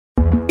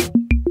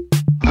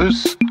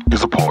This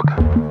is a pod.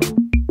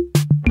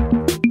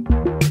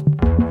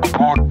 A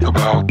pod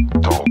about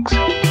dogs.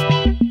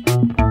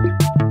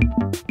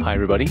 Hi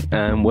everybody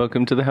and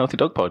welcome to the Healthy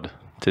Dog Pod.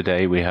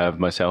 Today we have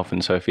myself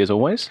and Sophie as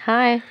always.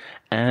 Hi.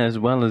 As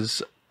well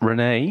as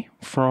Renae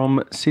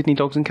from Sydney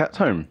Dogs and Cats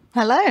Home.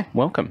 Hello.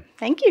 Welcome.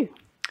 Thank you.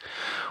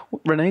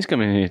 Renae's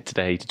coming here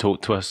today to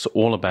talk to us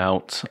all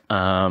about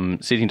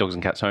Sydney Dogs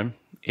and Cats Home.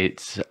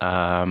 It's, it's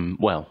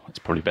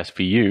probably best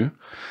for you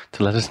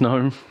to let us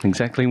know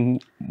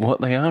exactly what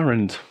they are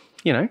and,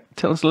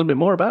 tell us a little bit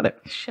more about it.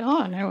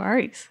 Sure, no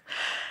worries.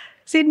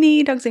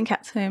 Sydney Dogs and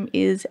Cats Home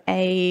is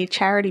a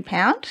charity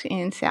pound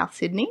in South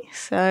Sydney.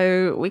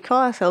 So we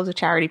call ourselves a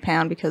charity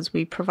pound because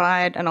we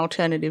provide an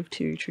alternative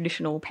to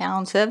traditional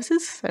pound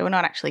services. So we're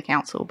not actually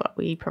council, but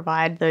we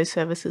provide those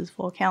services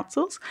for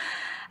councils.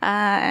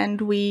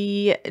 And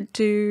we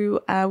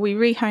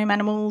rehome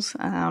animals.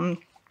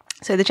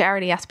 So the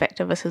charity aspect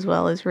of us as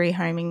well is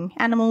rehoming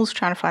animals,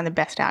 trying to find the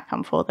best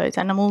outcome for those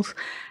animals.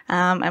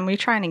 And we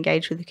try and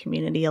engage with the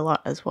community a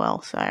lot as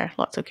well. So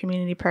lots of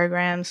community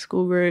programs,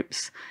 school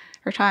groups,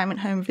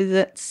 retirement home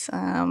visits.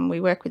 We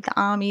work with the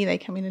army. They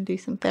come in and do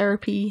some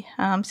therapy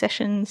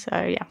sessions.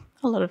 So yeah,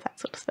 a lot of that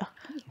sort of stuff.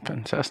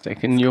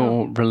 Fantastic. And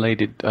you're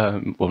related,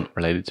 not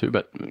related to,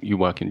 but you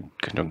work in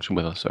conjunction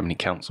with so many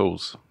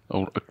councils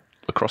all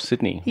across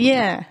Sydney.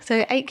 Yeah,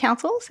 so 8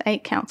 councils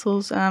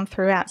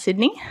throughout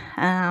Sydney,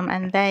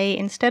 and they,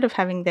 instead of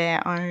having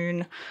their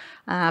own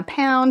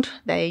pound,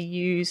 they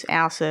use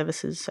our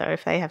services. So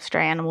if they have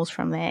stray animals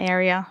from their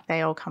area,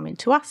 they all come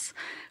into us.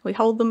 We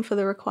hold them for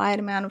the required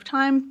amount of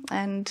time,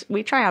 and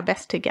we try our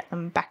best to get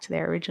them back to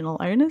their original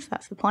owners.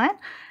 That's the plan.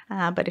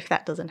 But if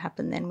that doesn't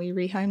happen, then we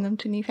rehome them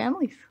to new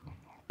families.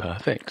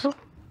 Perfect. Cool.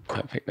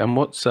 Perfect. And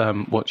what's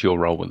your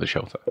role with the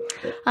shelter?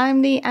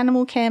 I'm the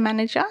animal care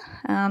manager,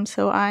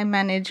 so I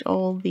manage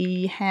all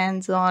the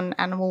hands-on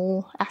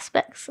animal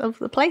aspects of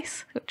the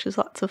place, which is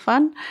lots of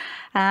fun.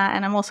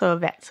 And I'm also a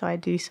vet, so I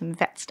do some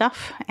vet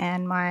stuff.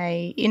 And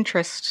my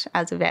interest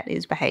as a vet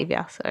is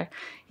behaviour. So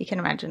you can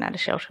imagine at a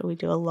shelter we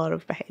do a lot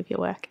of behaviour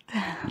work.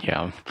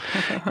 Yeah,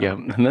 yeah,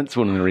 and that's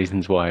one of the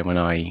reasons why when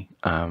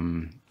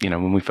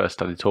when we first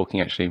started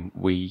talking, actually,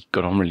 we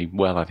got on really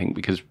well. I think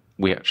because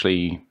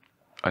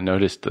I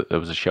noticed that there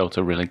was a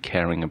shelter really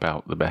caring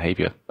about the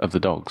behaviour of the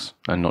dogs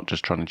and not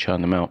just trying to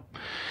churn them out.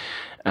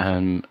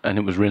 And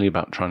it was really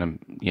about trying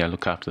to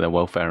look after their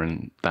welfare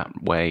in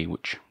that way,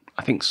 which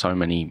I think so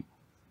many,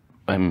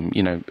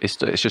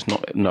 it's just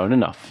not known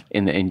enough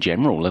in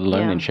general, let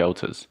alone in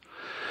shelters.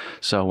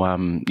 So,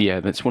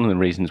 that's one of the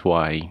reasons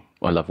why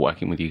I love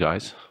working with you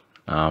guys.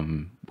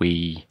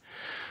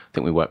 I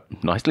think we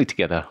work nicely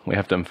together. We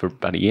have done for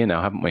about a year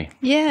now, haven't we?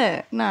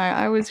 Yeah, no,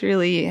 I was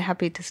really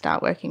happy to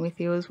start working with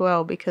you as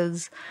well,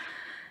 because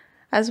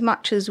as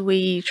much as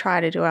we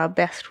try to do our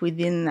best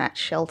within that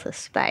shelter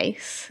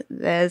space,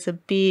 there's a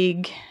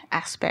big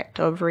aspect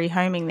of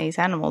rehoming these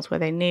animals where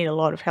they need a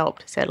lot of help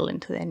to settle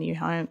into their new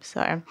home.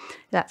 So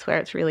that's where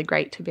it's really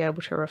great to be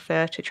able to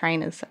refer to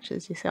trainers such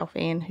as yourself,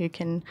 Ian, who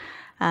can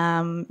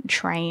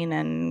train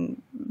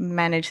and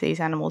manage these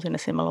animals in a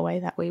similar way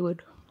that we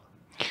would.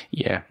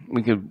 Yeah,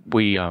 I've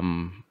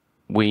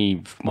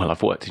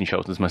worked in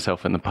shelters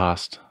myself in the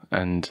past,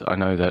 and I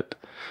know that,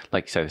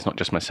 like you said, it's not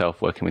just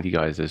myself working with you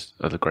guys. There's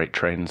other great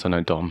trainers. I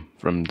know Dom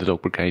from the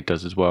Dog Brigade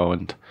does as well,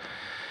 and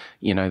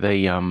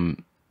the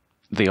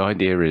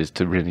idea is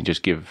to really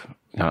just give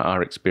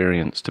our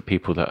experience to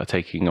people that are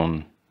taking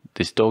on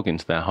this dog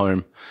into their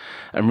home,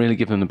 and really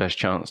give them the best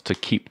chance to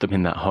keep them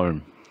in that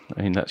home.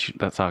 I mean,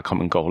 that's our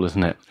common goal,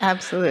 isn't it?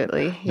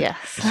 Absolutely,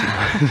 yes.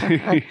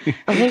 I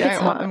think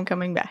don't want them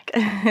coming back.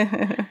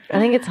 I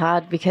think it's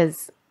hard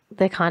because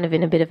they're kind of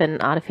in a bit of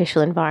an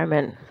artificial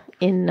environment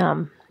in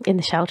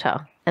the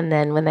shelter, and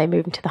then when they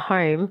move into the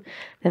home,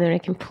 then they're in a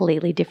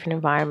completely different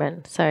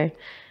environment. So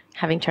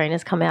having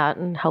trainers come out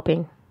and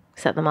helping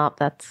set them up,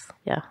 that's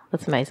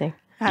amazing.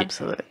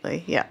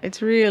 Absolutely. Yeah.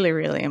 It's really,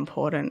 really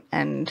important.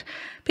 And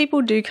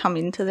people do come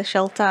into the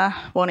shelter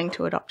wanting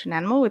to adopt an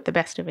animal with the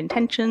best of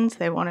intentions.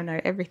 They want to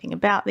know everything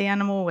about the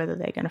animal, whether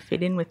they're going to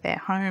fit in with their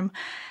home.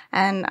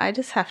 And I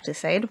just have to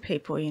say to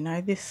people,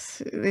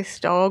 this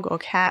dog or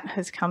cat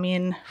has come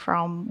in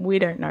from we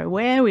don't know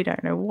where, we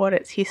don't know what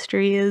its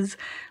history is.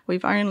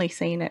 We've only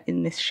seen it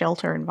in this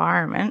shelter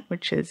environment,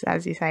 which is,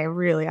 as you say, a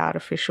really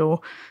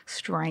artificial,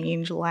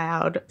 strange,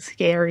 loud,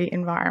 scary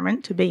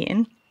environment to be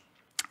in.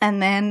 And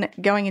then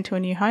going into a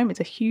new home is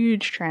a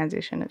huge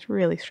transition. It's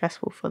really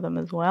stressful for them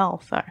as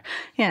well. So,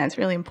 yeah, it's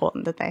really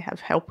important that they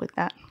have help with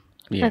that.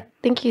 Yeah. I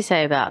think you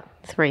say about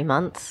 3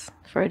 months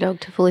for a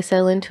dog to fully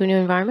settle into a new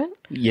environment.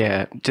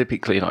 Yeah,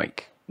 typically,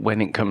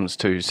 when it comes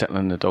to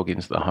settling the dog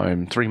into the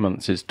home, 3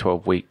 months is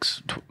 12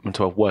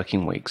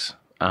 working weeks.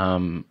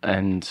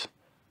 And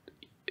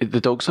the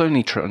dog's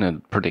only trying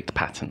to predict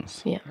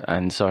patterns. Yeah.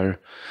 And so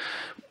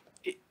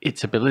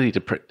its ability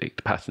to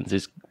predict patterns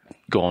is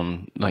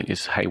gone,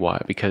 it's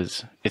haywire,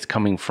 because it's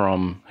coming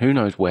from who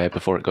knows where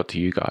before it got to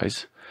you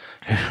guys.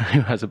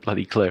 who has a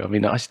bloody clue? I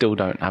mean, I still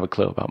don't have a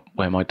clue about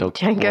where my dog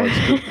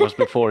was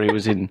before he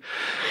was in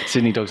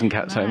Sydney Dogs and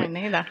Cats No, Home.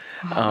 neither.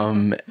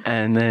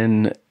 And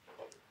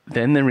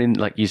then they're in,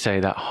 like you say,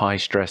 that high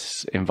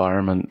stress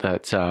environment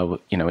that,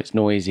 it's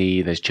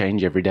noisy, there's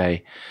change every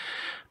day.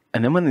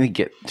 And then when they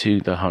get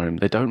to the home,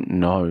 they don't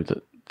know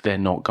that they're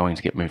not going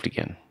to get moved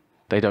again.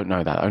 They don't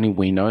know that. Only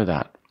we know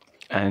that.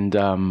 And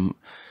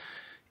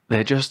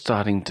they're just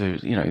starting to,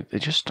 they're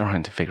just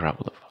trying to figure out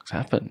what the fuck's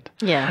happened.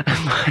 Yeah.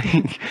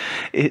 Like,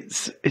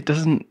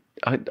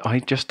 I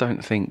just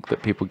don't think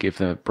that people give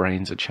their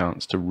brains a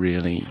chance to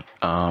really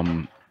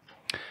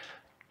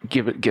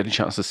get a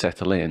chance to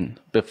settle in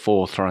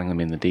before throwing them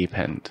in the deep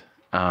end.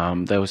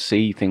 They'll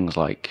see things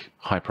like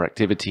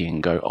hyperactivity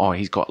and go, oh,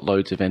 he's got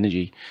loads of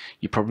energy.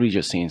 You're probably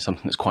just seeing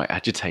something that's quite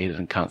agitated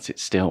and can't sit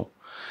still.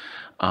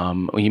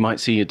 Or you might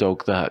see a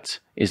dog that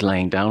is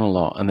laying down a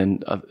lot, and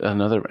then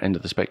another end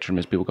of the spectrum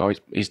is people go, oh,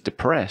 he's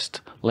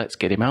depressed, let's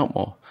get him out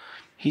more.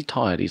 He's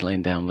tired, he's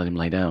laying down, let him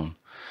lay down.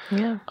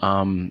 Yeah.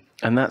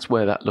 And that's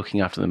where that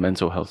looking after the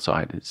mental health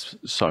side is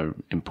so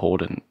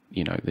important.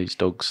 These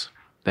dogs,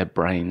 their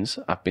brains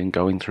have been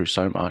going through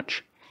so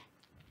much,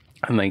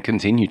 and they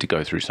continue to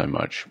go through so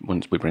much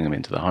once we bring them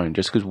into the home.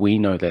 Just because we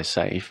know they're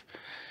safe,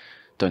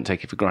 don't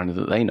take it for granted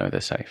that they know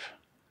they're safe.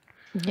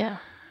 Yeah.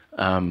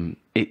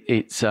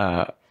 It's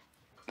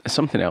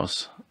something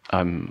else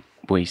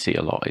we see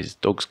a lot is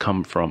dogs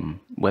come from,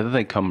 whether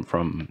they come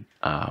from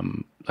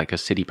like a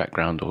city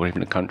background or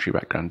even a country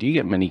background. Do you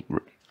get many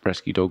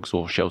rescue dogs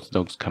or shelter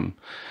dogs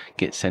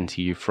get sent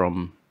to you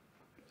from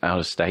out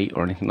of state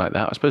or anything like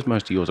that? I suppose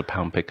most of yours are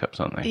pound pickups,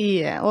 aren't they?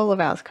 Yeah, all of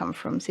ours come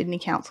from Sydney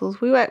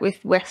councils. We work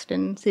with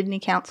Western Sydney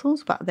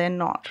councils, but they're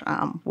not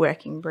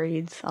working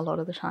breeds a lot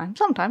of the time.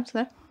 Sometimes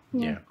though.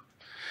 Yeah.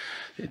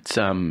 It's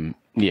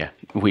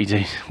we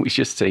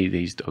just see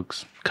these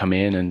dogs come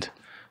in and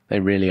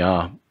they really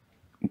are,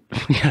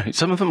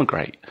 some of them are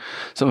great,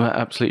 some are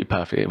absolutely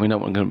perfect, and we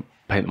don't want to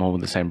paint them all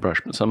with the same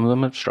brush, but some of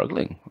them are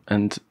struggling,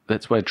 and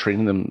that's where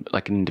treating them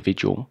like an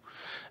individual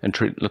and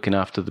looking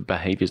after the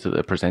behaviors that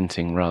they're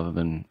presenting rather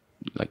than,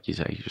 like you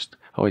say, just,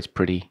 oh, it's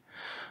pretty,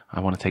 I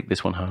want to take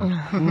this one home.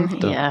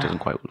 Doesn't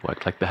quite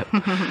work like that.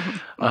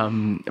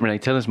 Renae,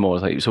 tell us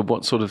more. So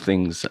what sort of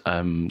things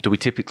do we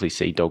typically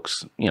see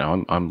dogs,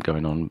 I'm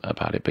going on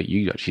about it, but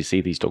you actually see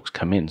these dogs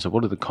come in. So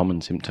what are the common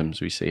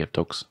symptoms we see of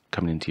dogs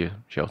coming into your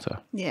shelter?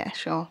 Yeah,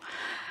 sure.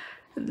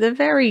 The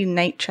very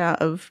nature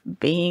of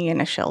being in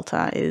a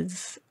shelter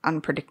is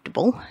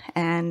unpredictable.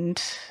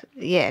 And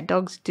yeah,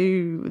 dogs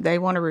they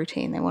want a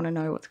routine. They want to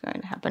know what's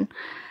going to happen.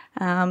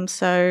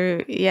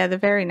 The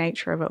very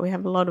nature of it, we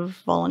have a lot of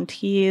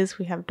volunteers,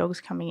 we have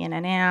dogs coming in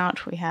and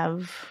out, we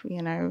have,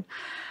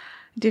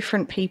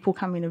 different people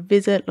coming to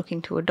visit,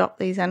 looking to adopt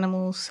these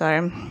animals.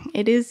 So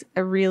it is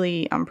a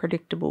really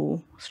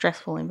unpredictable,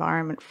 stressful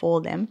environment for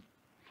them.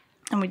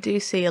 And we do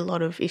see a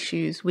lot of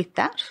issues with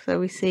that. So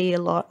we see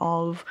a lot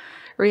of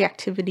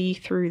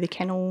reactivity through the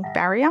kennel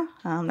barrier.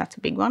 That's a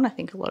big one. I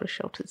think a lot of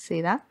shelters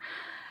see that.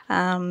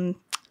 And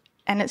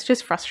it's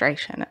just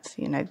frustration. It's,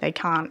 they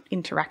can't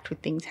interact with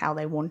things how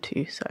they want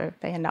to. So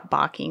they end up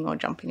barking or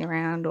jumping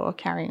around or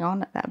carrying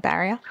on at that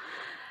barrier.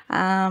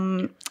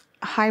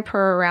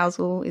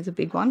 Hyperarousal is a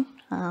big one.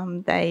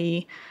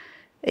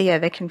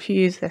 They're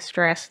confused, they're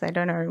stressed, they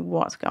don't know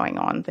what's going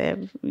on.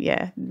 Their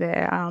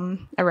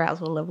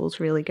arousal levels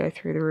really go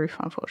through the roof,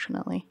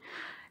 unfortunately.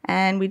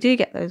 And we do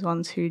get those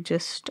ones who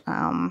just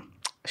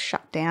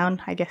shut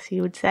down, I guess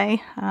you would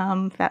say.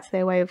 That's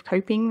their way of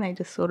coping. They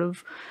just sort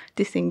of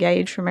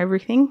disengage from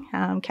everything.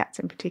 Cats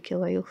in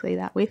particular, you'll see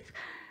that with.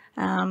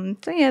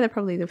 They're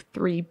probably the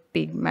three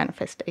big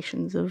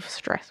manifestations of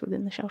stress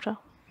within the shelter.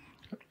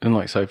 And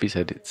like Sophie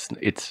said,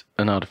 it's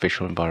an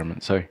artificial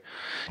environment. So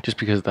just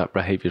because that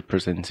behaviour is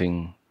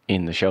presenting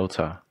in the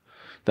shelter,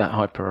 that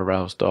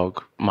hyper-aroused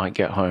dog might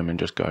get home and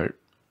just go,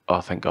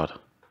 oh, thank God,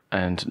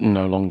 and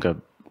no longer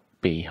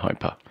be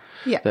hyper.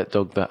 Yeah. That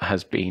dog that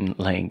has been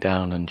laying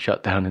down and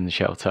shut down in the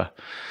shelter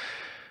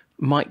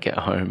might get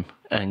home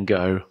and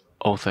go,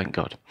 oh, thank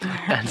God,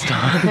 and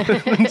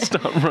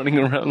start running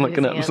around like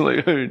an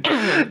absolute hoot,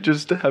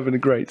 just having a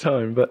great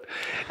time. But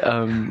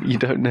you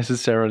don't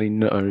necessarily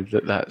know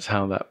that that's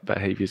how that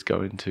behaviour is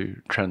going to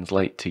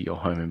translate to your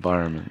home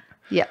environment.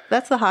 Yeah,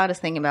 that's the hardest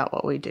thing about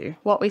what we do.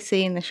 What we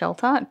see in the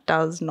shelter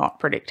does not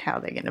predict how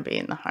they're going to be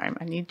in the home,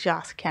 and you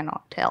just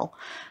cannot tell.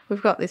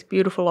 We've got this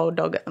beautiful old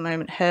dog at the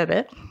moment,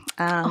 Herbert.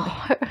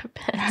 Herbert.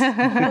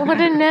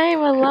 What a name.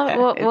 I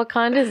love it. What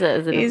kind is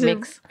it? Is it a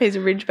mix? He's a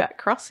Ridgeback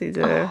cross. He's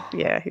an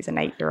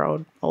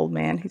 8-year-old old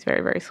man. He's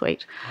very, very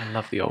sweet. I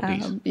love the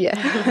oldies.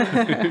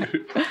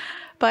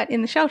 But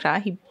in the shelter,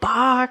 he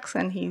barks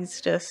and he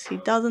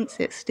doesn't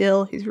sit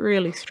still. He's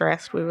really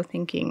stressed. We were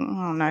thinking,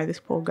 oh no,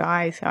 this poor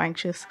guy is so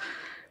anxious.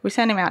 We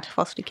sent him out to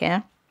foster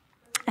care,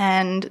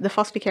 and the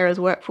foster carers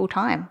work full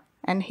time,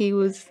 and he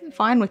was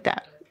fine with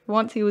that.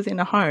 Once he was in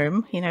a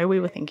home, we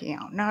were thinking,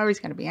 oh no, he's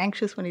going to be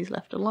anxious when he's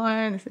left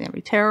alone. This is going to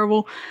be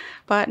terrible.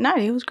 But no,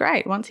 he was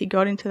great. Once he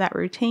got into that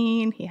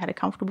routine, he had a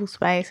comfortable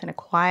space and a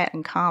quiet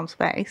and calm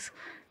space.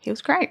 He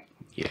was great.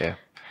 Yeah.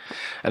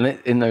 And then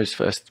in those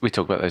we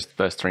talk about those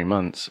first 3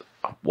 months,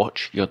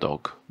 watch your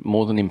dog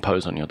more than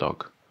impose on your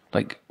dog.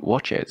 Like,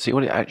 watch it, see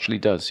what it actually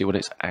does, see what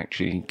it's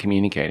actually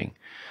communicating.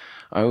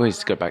 I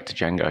always go back to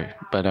Django,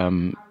 but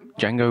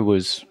Django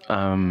was,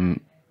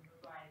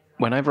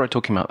 whenever I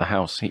took him out the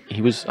house,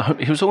 he was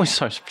always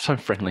so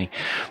friendly,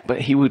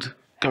 but he would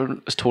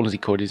go as tall as he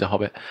could. He's a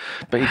hobbit,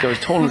 but he'd go as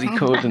tall as he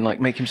could and like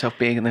make himself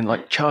big and then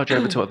like charge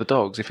over to other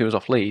dogs if he was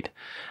off lead.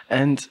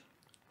 And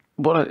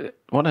what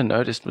I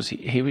noticed was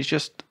he was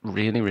just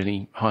really,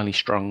 really highly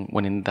strung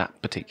when in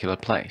that particular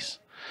place.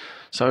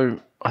 So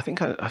I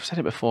think I've said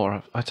it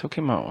before. I took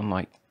him out on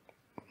like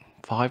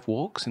 5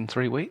 walks in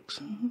 3 weeks.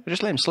 I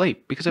just let him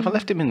sleep, because if I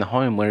left him in the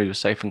home where he was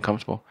safe and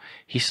comfortable,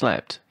 he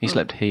slept. He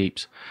slept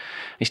heaps.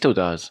 He still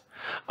does.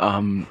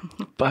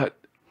 But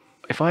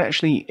if I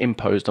actually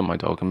imposed on my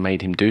dog and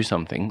made him do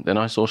something, then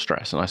I saw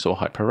stress and I saw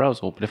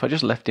hyperarousal. But if I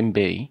just left him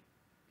be,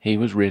 he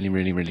was really,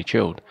 really, really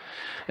chilled.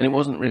 And it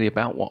wasn't really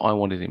about what I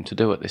wanted him to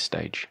do at this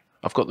stage.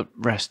 I've got the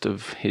rest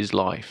of his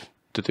life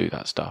to do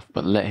that stuff,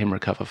 but let him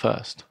recover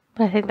first.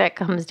 But I think that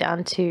comes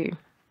down to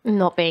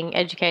not being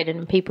educated,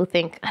 and people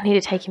think, I need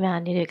to take him out, I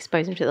need to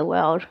expose him to the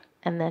world,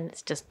 and then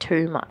it's just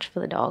too much for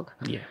the dog.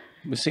 Yeah,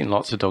 we've seen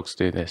lots of dogs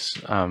do this.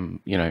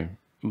 You know,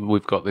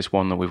 we've got this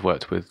one that we've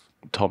worked with,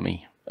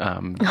 Tommy.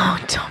 Tommy!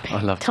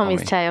 I love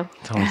Tommy's tail.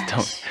 Tommy's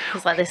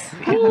It's like this.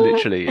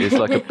 literally,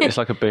 it's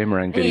like a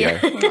boomerang video,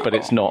 but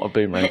it's not a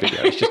boomerang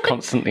video. It's just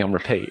constantly on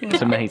repeat.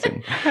 It's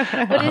amazing.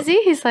 What is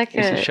he? He's like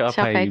He's a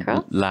Shar-Pei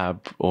cross?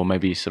 lab, or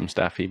maybe some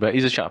staffy, but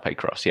he's a Shar-Pei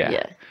cross, yeah.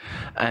 Yeah.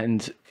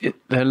 And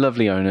they're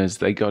lovely owners.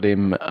 They got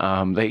him.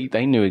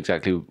 They knew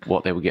exactly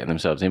what they were getting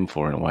themselves in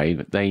for in a way.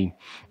 But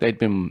they'd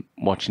been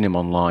watching him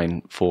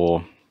online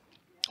for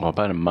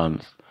about a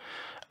month.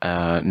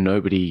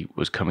 Nobody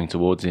was coming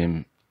towards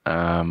him,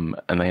 and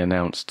they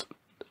announced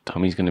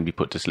Tommy's going to be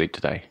put to sleep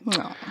today.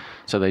 Oh.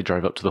 So they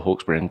drove up to the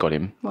Hawkesbury and got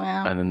him.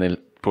 Wow. And then they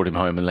brought him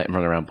home and let him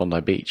run around Bondi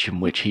Beach,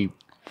 in which he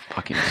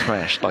fucking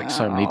smashed like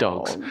so many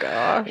dogs. Oh,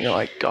 gosh. You're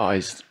like,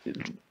 guys,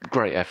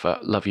 great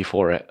effort, love you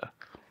for it.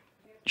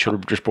 Should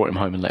have just brought him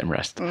home and let him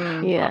rest.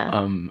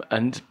 Yeah.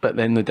 But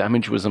then the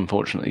damage was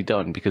unfortunately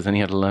done, because then he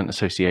had a learnt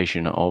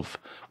association of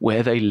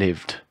where they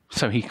lived.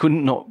 So he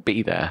couldn't not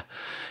be there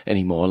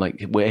anymore.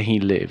 Like, where he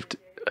lived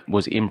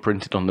was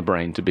imprinted on the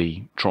brain to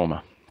be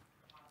trauma.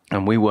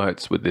 And we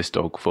worked with this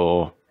dog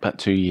for about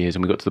 2 years,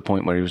 and we got to the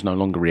point where he was no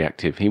longer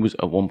reactive. He was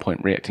at one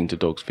point reacting to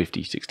dogs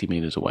 50, 60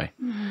 meters away,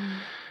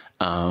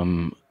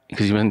 because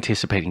he was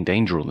anticipating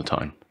danger all the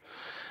time.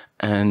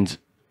 And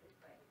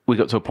we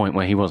got to a point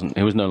where he was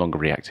no longer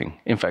reacting.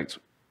 In fact,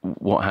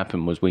 what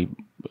happened was we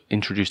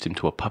introduced him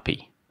to a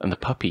puppy, and the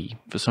puppy,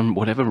 for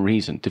whatever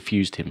reason,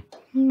 diffused him.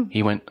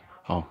 He went,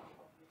 "Oh,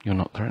 you're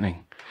not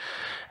threatening."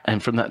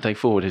 And from that day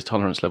forward, his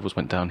tolerance levels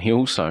went down. He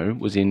also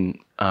was in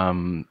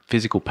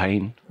physical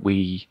pain.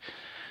 We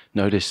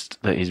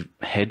noticed that his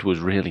head was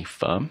really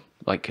firm,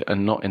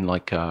 and not in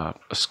like a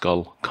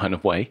skull kind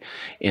of way.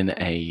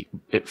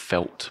 It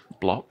felt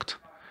blocked,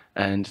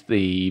 and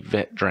the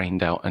vet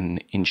drained out 1.5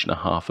 inches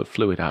of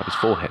fluid out of his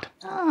forehead.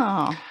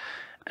 Oh.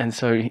 And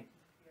so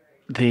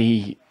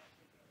the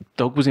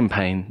dog was in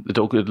pain. The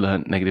dog had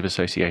learnt negative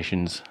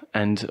associations,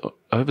 and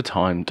over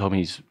time,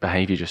 Tommy's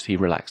behaviour he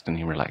relaxed and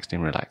he relaxed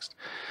and relaxed.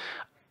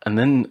 And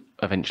then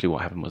eventually,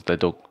 what happened was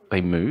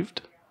they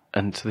moved,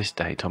 and to this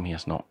day, Tommy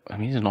has not. I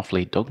mean, he's an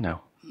off-lead dog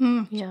now.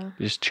 Yeah.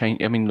 Just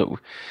change. I mean,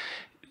 look,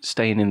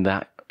 staying in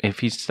that. If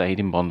he'd stayed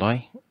in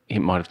Bondi, it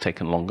might have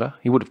taken longer.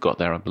 He would have got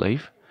there, I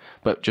believe,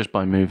 but just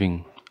by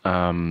moving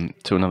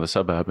to another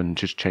suburb and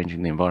just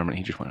changing the environment,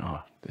 he just went,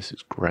 "Oh, this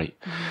is great."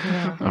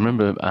 Yeah. I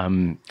remember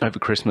over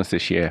Christmas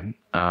this year,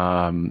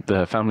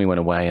 the family went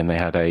away and they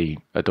had a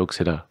dog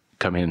sitter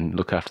come in,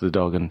 look after the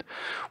dog. And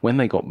when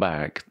they got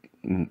back,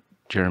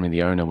 Jeremy,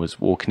 the owner, was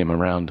walking him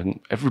around, and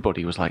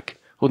everybody was like,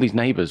 all these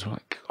neighbours were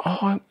like,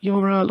 "Oh,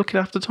 you're looking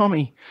after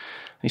Tommy."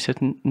 And he said,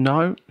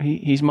 "No,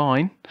 he's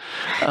mine."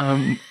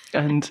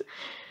 And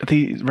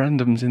the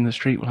randoms in the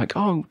street were like,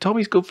 "Oh,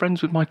 Tommy's good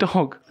friends with my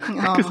dog,"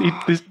 because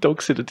this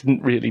dog sitter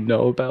didn't really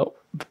know about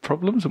the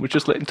problems and was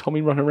just letting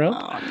Tommy run around.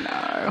 Oh,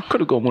 no. Could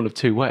have gone one of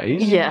two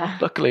ways. Yeah.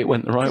 Luckily, it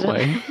went the right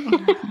way.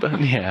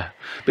 But yeah,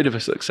 bit of a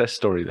success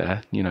story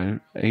there. You know,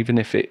 even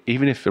if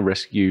a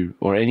rescue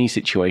or any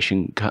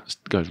situation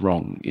goes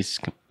wrong,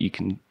 you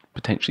can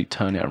potentially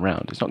turn it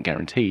around. It's not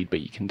guaranteed,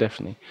 but you can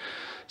definitely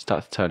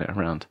start to turn it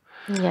around.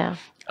 Yeah.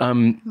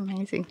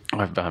 Amazing.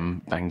 I've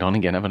banged on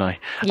again, haven't I?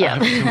 Yeah.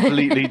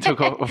 Completely took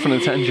off on a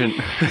tangent.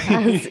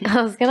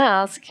 I was going to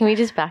ask, can we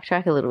just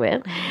backtrack a little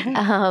bit?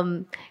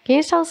 Can you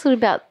just tell us a little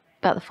about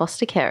the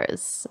foster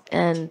carers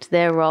and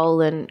their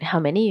role and how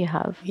many you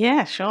have?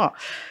 Yeah, sure.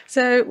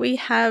 So we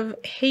have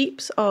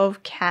heaps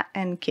of cat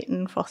and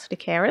kitten foster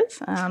carers.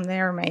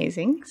 They're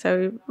amazing.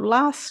 So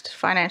last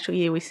financial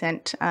year, we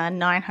sent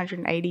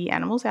 980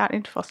 animals out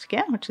into foster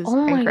care, which is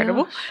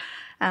incredible.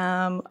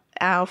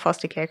 Our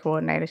foster care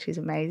coordinator, she's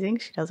amazing.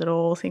 She does it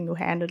all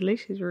single-handedly.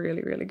 She's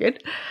really, really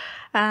good.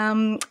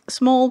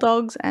 Small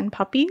dogs and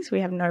puppies,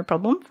 we have no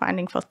problem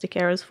finding foster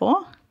carers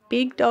for.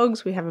 big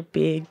dogs, we have a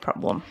big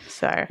problem.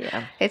 So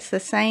it's the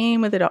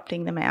same with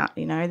adopting them out.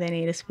 You know, they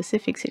need a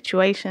specific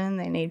situation.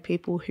 They need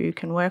people who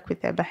can work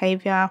with their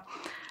behaviour.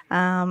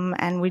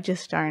 And we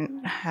just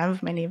don't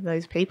have many of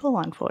those people,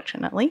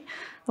 unfortunately.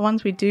 The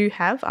ones we do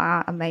have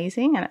are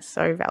amazing, and it's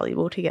so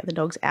valuable to get the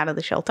dogs out of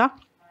the shelter.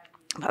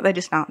 But there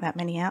just aren't that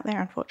many out there,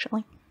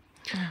 unfortunately.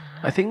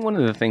 I think one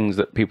of the things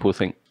that people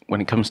think when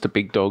it comes to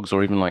big dogs,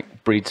 or even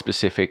like breed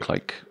specific,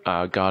 like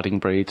guarding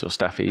breeds or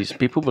staffies,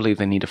 people believe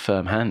they need a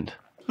firm hand.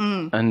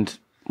 And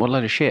what a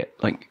load of shit.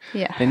 Like,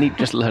 they need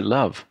just a load of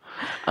love.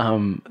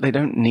 They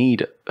don't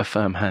need a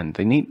firm hand.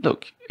 They need,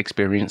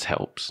 experience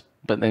helps.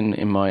 But then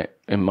in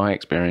my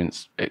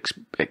experience,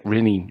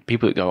 really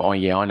people that go, oh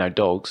yeah, I know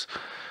dogs,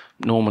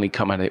 normally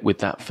come at it with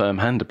that firm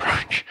hand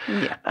approach.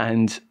 Yeah.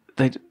 And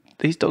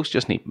these dogs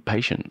just need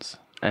patience.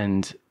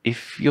 And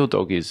if your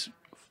dog is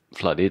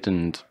flooded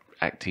and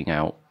acting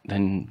out,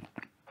 then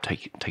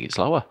take it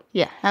slower.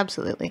 Yeah,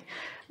 absolutely.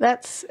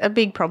 That's a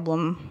big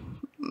problem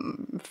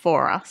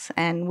for us,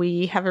 and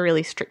we have a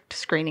really strict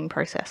screening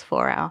process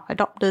for our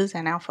adopters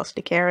and our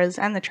foster carers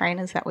and the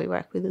trainers that we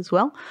work with as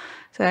well.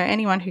 So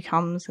anyone who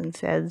comes and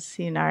says,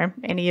 you know,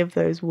 any of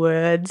those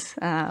words,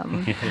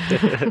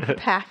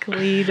 pack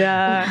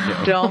leader,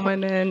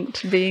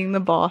 dominant, being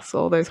the boss,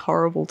 all those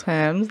horrible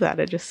terms that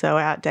are just so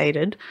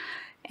outdated,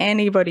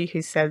 anybody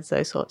who says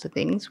those sorts of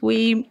things,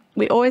 we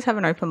always have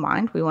an open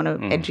mind. We want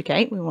to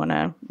educate. We want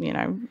to, you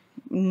know,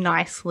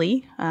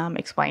 nicely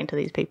explain to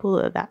these people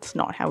that that's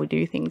not how we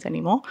do things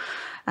anymore.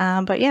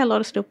 But yeah, a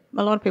lot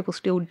of people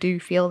still do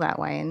feel that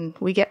way, and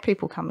we get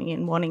people coming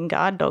in wanting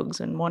guard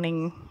dogs and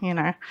wanting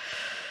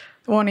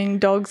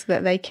dogs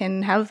that they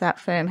can have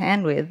that firm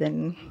hand with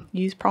and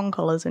use prong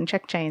collars and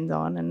check chains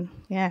on, and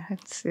yeah,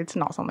 it's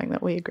not something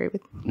that we agree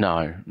with.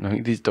 No,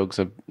 these dogs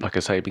are, like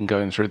I say, been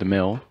going through the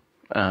mill.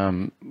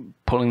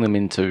 Pulling them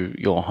into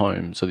your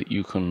home so that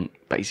you can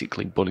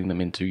basically bully them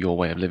into your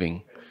way of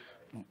living.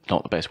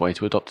 Not the best way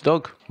to adopt a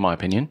dog, in my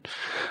opinion.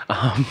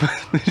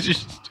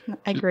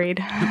 Agreed.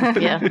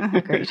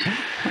 Agreed.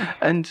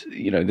 And,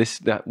 you know,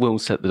 that will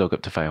set the dog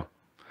up to fail.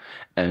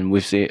 And we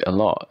see it a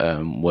lot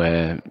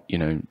where, you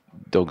know,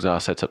 dogs are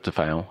set up to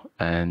fail,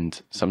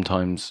 and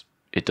sometimes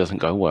it doesn't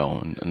go well,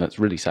 and that's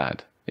really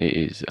sad. It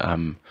is.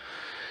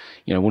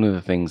 You know, one of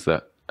the things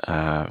that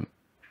I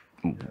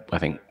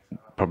think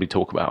probably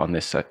talk about in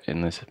this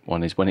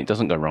one is when it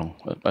doesn't go wrong.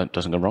 It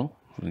doesn't go wrong.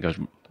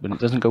 When it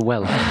doesn't go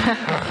well.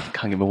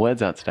 Can't get my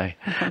words out today.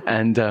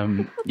 And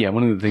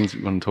one of the things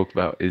we want to talk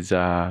about is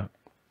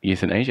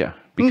euthanasia,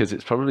 because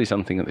it's probably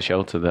something at the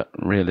shelter that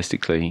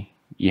realistically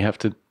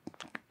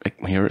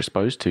you're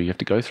exposed to, you have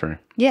to go through.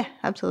 Yeah,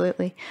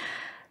 absolutely.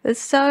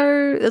 There's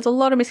a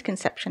lot of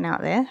misconception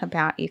out there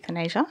about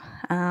euthanasia.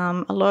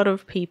 A lot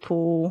of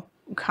people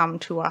come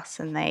to us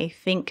and they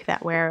think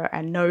that we're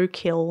a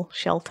no-kill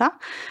shelter,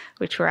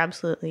 which we're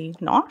absolutely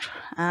not.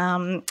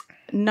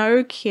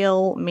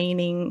 No-kill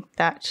meaning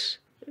that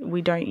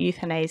we don't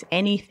euthanize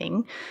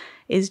anything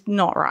is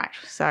not right.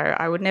 So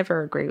I would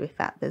never agree with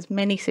that. There's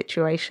many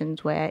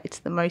situations where it's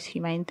the most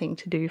humane thing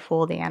to do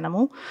for the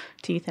animal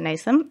to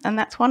euthanize them. And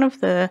that's one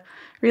of the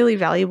really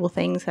valuable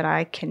things that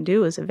I can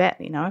do as a vet.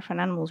 You know, if an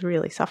animal's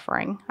really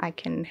suffering, I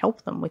can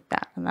help them with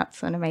that. And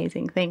that's an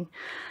amazing thing.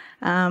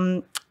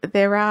 You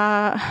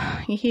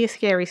hear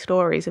scary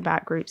stories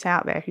about groups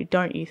out there who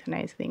don't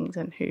euthanize things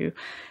and who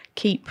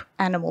keep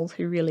animals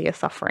who really are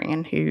suffering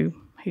and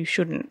who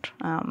shouldn't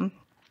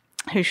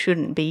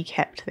be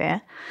kept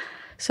there.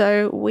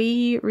 So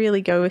we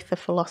really go with the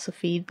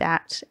philosophy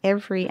that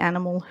every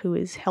animal who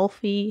is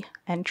healthy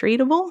and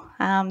treatable,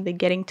 they're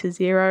getting to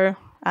zero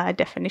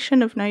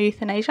definition of no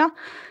euthanasia.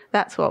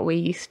 That's what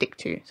we stick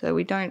to. So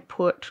we don't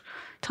put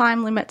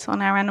time limits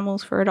on our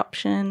animals for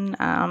adoption.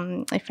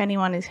 If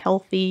anyone is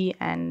healthy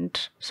and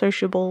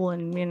sociable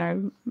and, you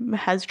know,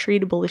 has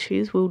treatable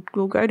issues, we'll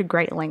go to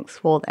great lengths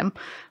for them.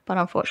 But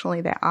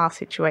unfortunately, there are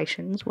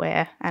situations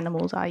where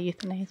animals are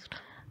euthanized.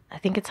 I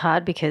think it's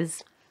hard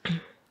because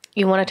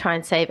you want to try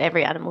and save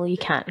every animal you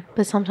can,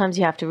 but sometimes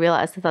you have to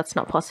realize that that's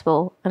not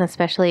possible. And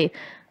especially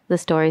the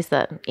stories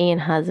that Ian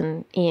has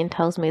and Ian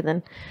tells me,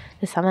 then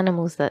there's some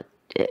animals that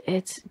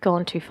it's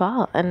gone too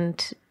far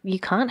and you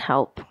can't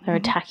help. They're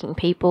attacking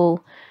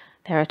people,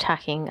 they're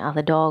attacking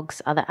other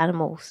dogs, other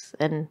animals,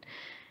 and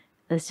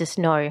there's just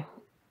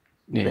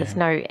there's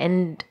no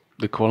end.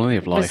 The quality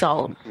of life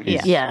result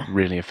is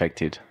really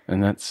affected,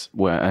 and that's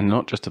where, and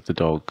not just of the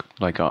dog.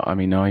 Like, I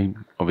mean,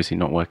 I'm obviously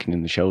not working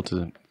in the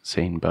shelter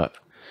scene, but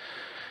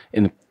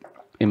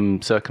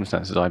in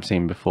circumstances I've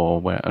seen before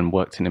and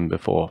worked in them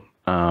before,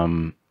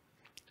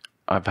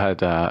 I've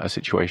had a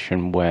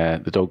situation where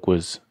the dog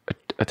was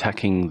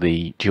attacking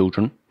the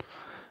children.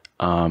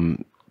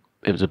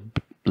 It was a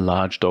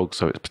large dog,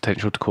 so its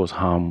potential to cause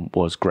harm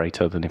was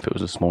greater than if it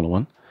was a smaller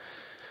one.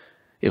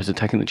 It was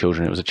attacking the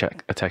children. It was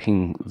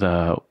attacking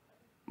the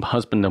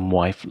husband and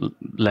wife,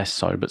 less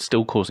so, but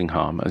still causing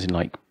harm, as in,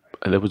 like,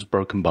 there was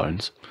broken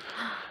bones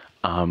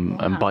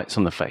and bites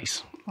on the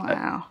face.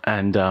 Wow.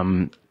 And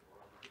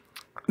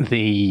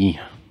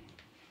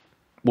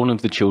one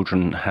of the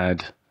children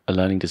had a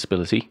learning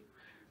disability,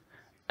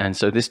 And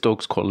so this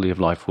dog's quality of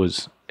life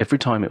was, every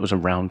time it was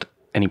around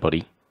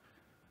anybody,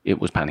 it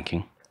was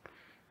panicking.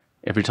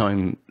 Every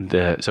time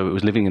so it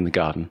was living in the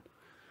garden.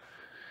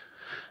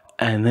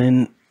 And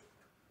then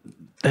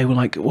they were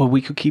like, well,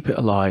 we could keep it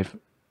alive.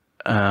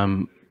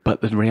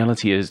 But the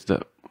reality is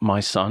that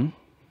my son,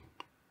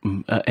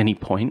 at any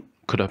point,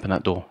 could open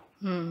that door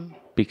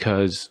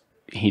because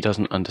he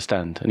doesn't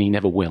understand, and he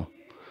never will,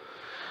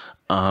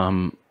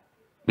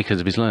 because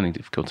of his learning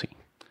difficulty.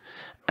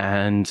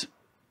 And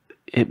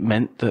it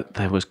meant that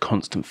there was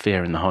constant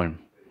fear in the home.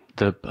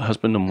 The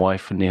husband and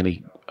wife were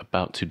nearly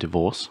about to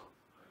divorce.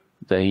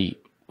 It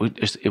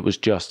was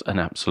just an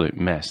absolute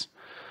mess.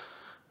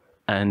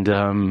 And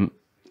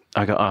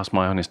I got asked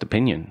my honest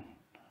opinion.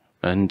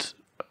 And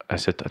I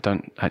said, I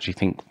don't actually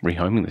think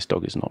rehoming this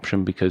dog is an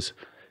option because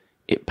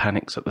it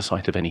panics at the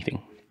sight of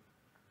anything.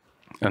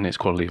 And its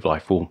quality of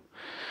life will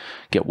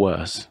get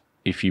worse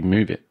if you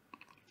move it.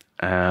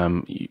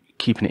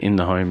 Keeping it in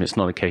the home, it's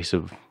not a case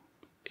of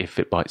if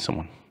it bites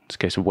someone. It's a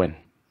case of when.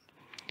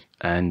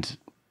 And,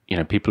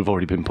 people have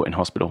already been put in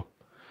hospital.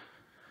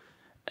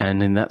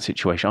 And in that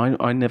situation,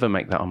 I never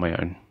make that on my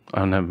own.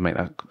 I'll never make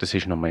that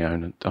decision on my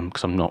own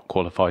because I'm not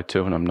qualified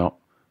to, and I'm not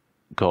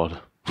God.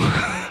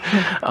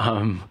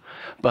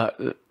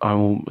 But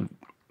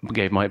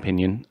gave my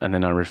opinion, and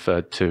then I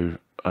referred to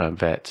a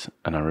vet,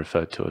 and I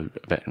referred to a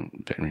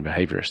veterinary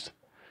behaviourist.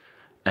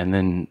 And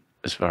then,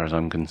 as far as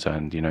I'm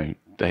concerned, I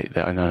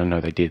know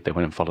they did. They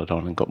went and followed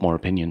on and got more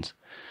opinions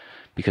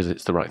because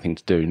it's the right thing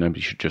to do.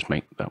 Nobody should just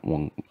make that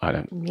one. I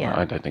don't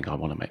think I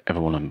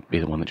ever want to be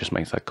the one that just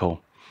makes that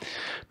call.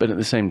 But at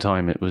the same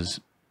time,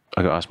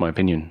 I got asked my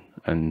opinion,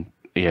 and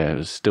it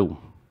was still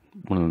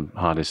one of the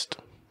hardest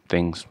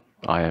things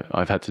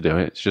I've had to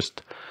do.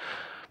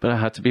 But I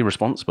had to be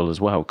responsible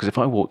as well, because if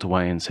I walked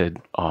away and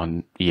said,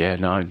 "Oh, yeah,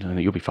 no,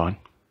 you'll be fine,"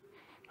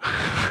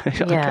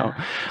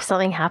 if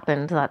something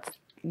happened,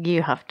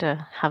 you have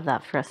to have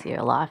that for the rest of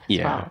your life as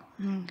well.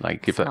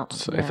 Like if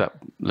that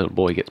little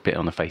boy gets bit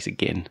on the face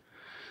again,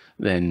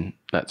 then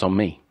that's on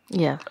me.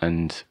 Yeah.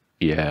 And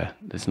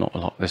there's not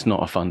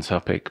a fun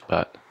topic,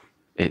 but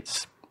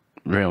it's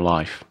real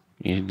life.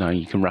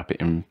 You can wrap it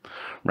in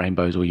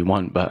rainbows all you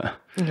want, but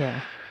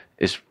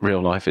it's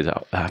real life is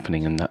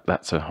happening, and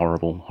that's a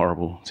horrible,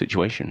 horrible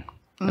situation.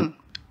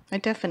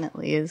 It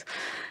definitely is.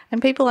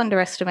 And people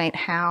underestimate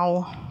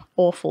how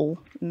awful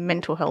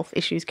mental health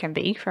issues can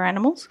be for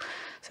animals.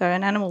 So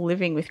an animal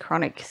living with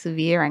chronic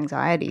severe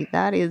anxiety,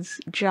 that is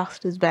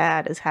just as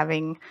bad as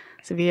having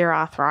severe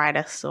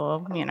arthritis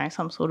or,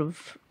 some sort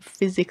of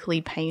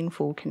physically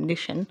painful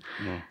condition.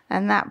 Yeah.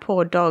 And that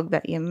poor dog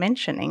that you're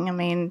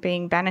mentioning,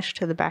 being banished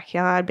to the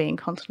backyard, being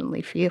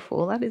constantly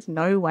fearful, that is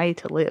no way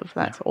to live.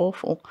 That's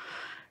awful.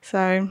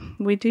 So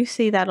we do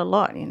see that a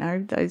lot,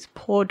 those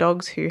poor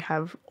dogs who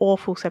have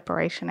awful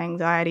separation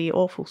anxiety,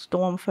 awful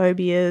storm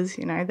phobias,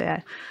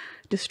 they're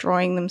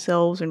destroying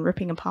themselves and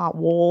ripping apart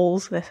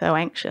walls. They're so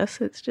anxious.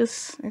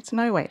 It's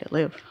no way to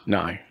live.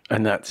 No,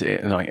 and that's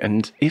it.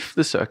 And if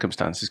the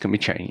circumstances can be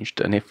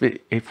changed, and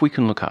if we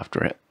can look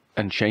after it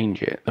and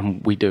change it,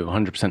 then we do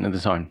 100% of the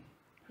time.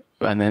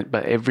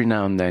 But every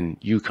now and then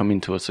you come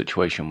into a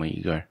situation where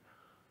you go,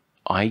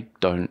 I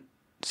don't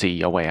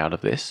see a way out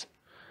of this.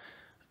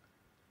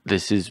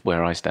 This is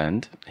where I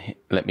stand.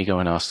 Let me go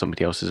and ask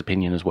somebody else's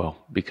opinion as well,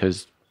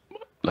 because,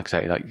 like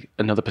I say,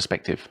 another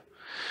perspective.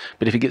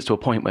 But if it gets to a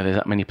point where there's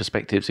that many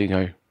perspectives, you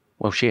go,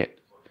 well, shit,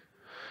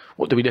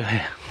 what do we do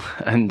here?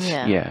 And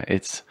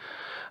it's,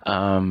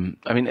 in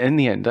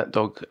the end, that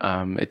dog,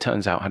 it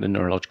turns out, had a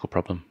neurological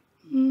problem.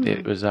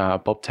 It was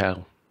a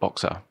bobtail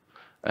boxer,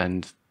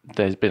 and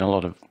there's been a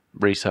lot of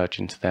research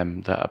into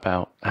them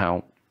about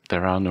how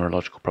there are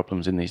neurological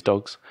problems in these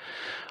dogs.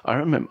 I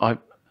remember,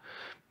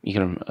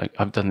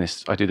 I've done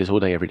this. I do this all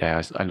day, every day.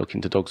 I look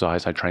into dogs'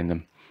 eyes. I train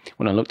them.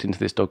 When I looked into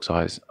this dog's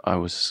eyes, I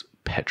was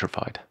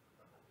petrified.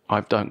 I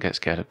don't get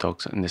scared of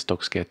dogs, and this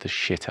dog scared the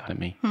shit out of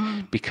me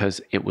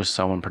because it was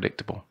so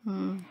unpredictable.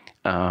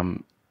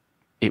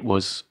 It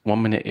was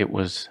 1 minute it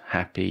was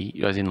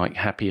happy as in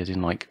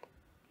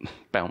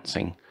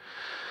bouncing.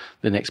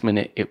 The next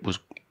minute it was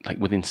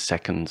within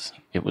seconds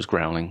it was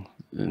growling,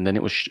 and then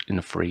it was in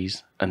a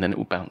freeze, and then it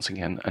would bounce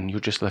again, and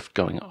you're just left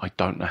going, I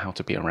don't know how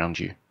to be around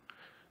you.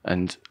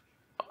 And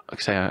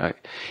and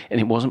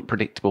it wasn't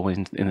predictable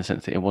in the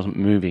sense that it wasn't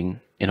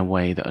moving in a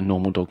way that a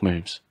normal dog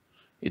moves.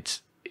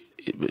 It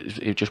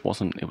just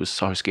wasn't. It was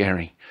so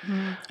scary.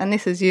 And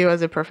this is you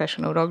as a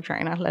professional dog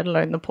trainer, let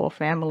alone the poor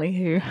family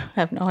who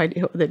have no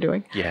idea what they're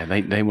doing. Yeah,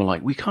 they were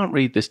like, we can't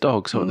read this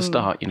dog. So at the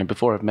start,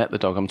 before I've met the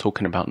dog, I'm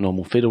talking about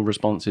normal fiddle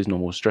responses,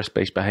 normal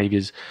stress-based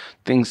behaviours,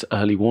 things,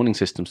 early warning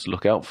systems to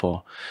look out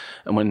for.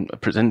 And when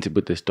presented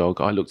with this dog,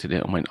 I looked at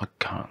it and went, I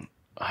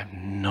have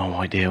no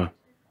idea.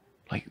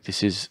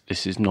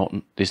 There's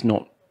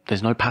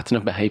no pattern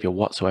of behaviour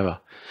whatsoever.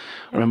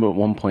 I remember at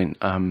one point,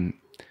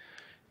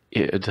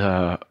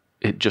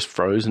 it just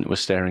froze and it was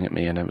staring at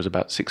me, and it was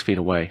about 6 feet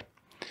away.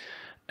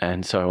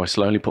 And so I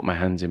slowly put my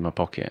hands in my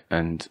pocket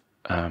and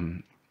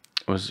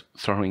was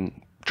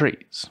throwing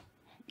treats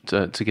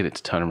to get it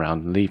to turn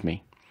around and leave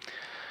me.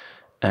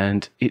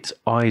 and its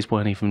eyes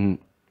weren't even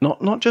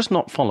not just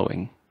not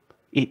following.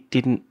 It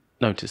didn't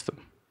notice them.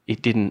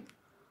 It didn't.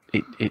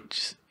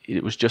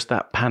 It was just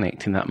that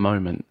panicked in that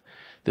moment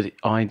that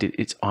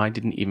its eye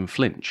didn't even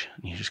flinch.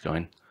 And you're just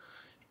going,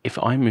 if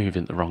I move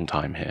at the wrong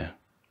time here,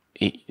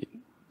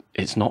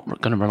 it's not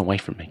going to run away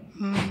from me.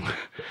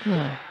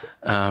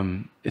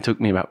 It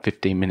took me about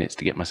 15 minutes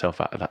to get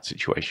myself out of that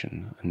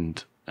situation,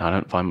 and I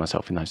don't find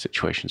myself in those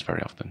situations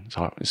very often.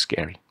 So it's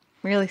scary.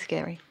 Really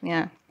scary,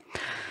 yeah.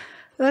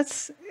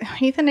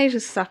 Euthanasia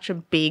is such a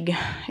big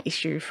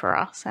issue for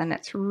us, and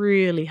it's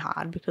really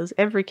hard because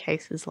every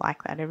case is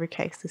like that. Every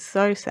case is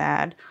so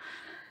sad,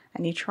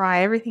 and you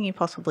try everything you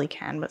possibly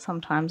can, but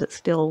sometimes it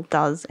still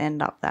does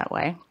end up that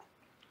way.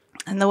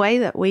 And the way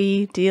that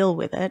we deal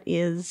with it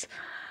is,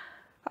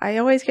 I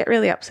always get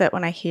really upset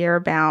when I hear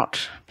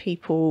about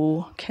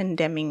people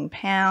condemning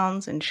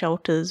pounds and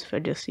shelters for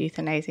just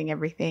euthanizing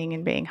everything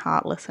and being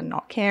heartless and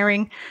not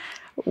caring.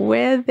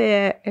 We're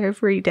there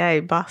every day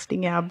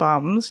busting our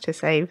bums to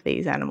save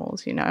these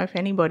animals. You know, if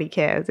anybody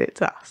cares,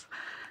 it's us.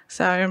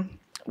 So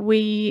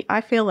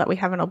I feel that we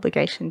have an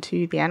obligation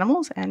to the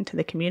animals and to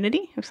the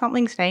community. If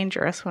something's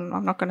dangerous,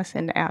 I'm not going to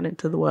send it out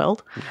into the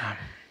world. No.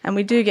 And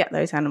we do get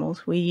those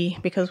animals.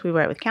 Because we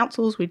work with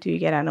councils, we do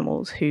get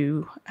animals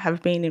who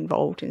have been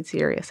involved in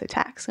serious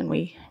attacks, and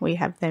we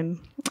have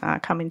them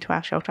come into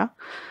our shelter.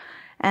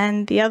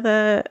 And the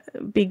other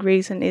big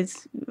reason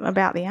is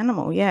about the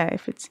animal. Yeah,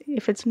 if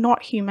it's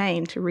not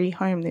humane to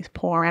rehome this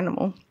poor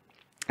animal,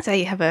 say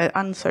you have an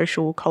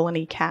unsocial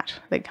colony cat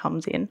that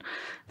comes in,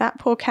 that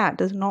poor cat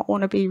does not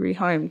want to be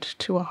rehomed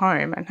to a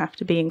home and have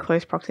to be in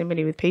close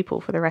proximity with people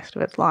for the rest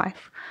of its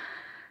life.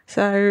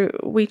 So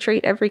we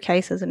treat every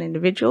case as an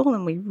individual,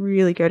 and we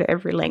really go to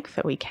every length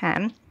that we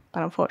can.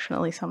 But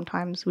unfortunately,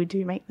 sometimes we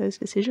do make those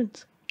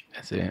decisions.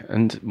 That's it.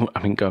 And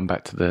I mean, going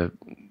back to the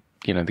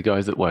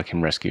guys that work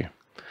in rescue,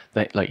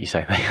 they, like you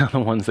say, they are the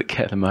ones that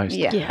care the most.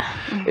 Yeah.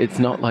 It's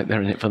not like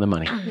they're in it for the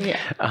money. Yeah.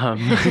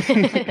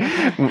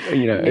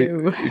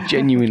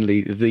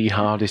 Genuinely, the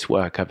hardest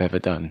work I've ever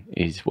done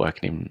is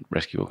working in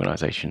rescue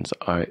organisations.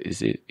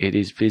 It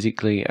is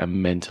physically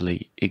and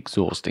mentally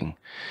exhausting.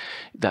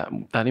 That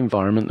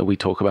environment that we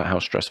talk about, how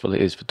stressful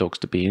it is for dogs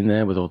to be in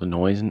there with all the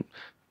noise, and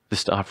the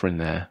staff are in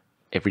there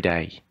every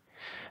day,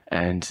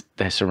 and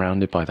they're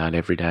surrounded by that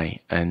every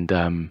day. And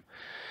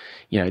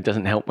it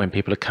doesn't help when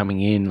people are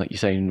coming in, like you're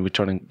saying, we're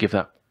trying to give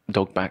that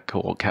dog back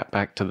or cat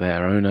back to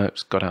their owner.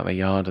 It's got out of their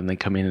yard, and they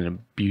come in and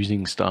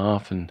abusing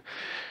staff and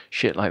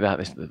shit like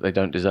that they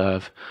don't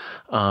deserve.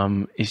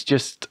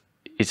 It's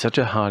such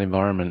a hard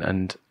environment,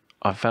 and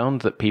I've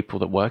found that people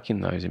that work in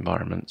those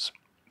environments,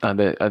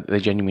 they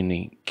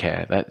genuinely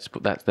care. That's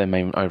their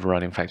main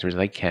overriding factor, is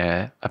they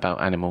care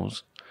about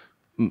animals,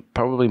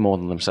 probably more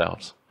than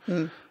themselves.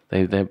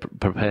 They're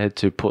prepared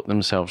to put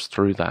themselves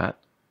through that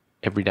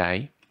every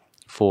day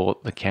for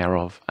the care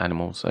of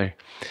animals. So,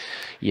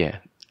 yeah.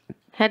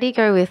 How do you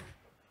go with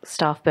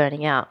staff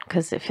burning out?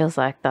 Because it feels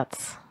like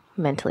that's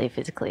mentally,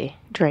 physically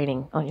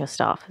draining on your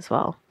staff as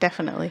well.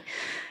 Definitely.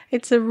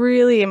 It's a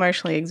really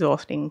emotionally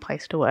exhausting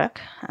place to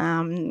work.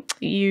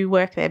 You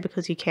work there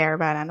because you care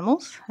about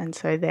animals, and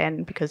so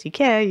then because you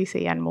care, you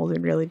see animals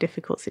in really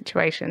difficult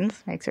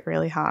situations. Makes it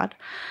really hard.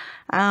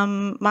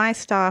 My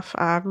staff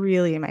are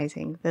really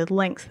amazing. The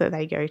lengths that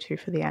they go to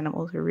for the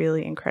animals are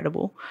really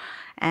incredible.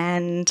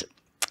 And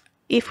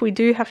if we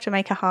do have to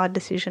make a hard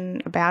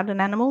decision about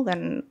an animal,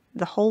 then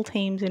the whole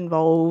team's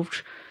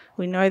involved.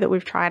 We know that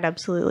we've tried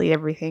absolutely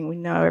everything. We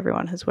know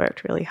everyone has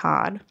worked really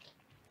hard.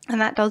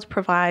 And that does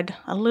provide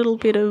a little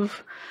bit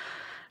of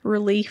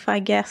relief, I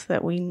guess,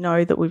 that we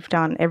know that we've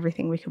done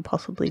everything we could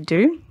possibly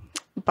do.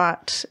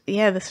 But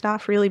yeah, the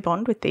staff really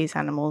bond with these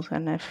animals,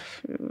 and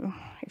if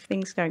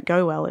things don't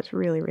go well, it's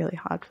really, really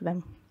hard for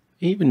them.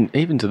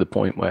 Even to the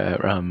point where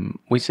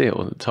we see it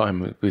all the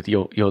time with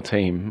your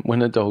team.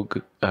 When a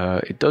dog,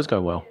 it does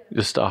go well,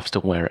 the staff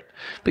still wear it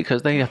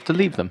because they have to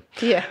leave them.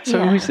 Yeah.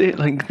 So we see it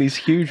like these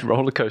huge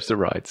roller coaster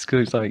rides.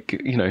 Because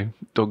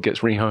dog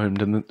gets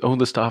rehomed, and all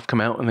the staff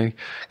come out and they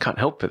can't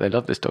help it. They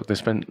love this dog. They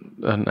spent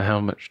I don't know how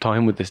much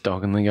time with this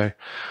dog, and they go,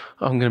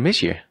 "Oh, I'm going to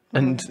miss you."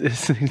 And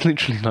it's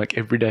literally like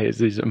every day is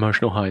these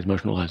emotional highs.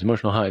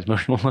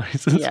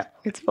 Yeah,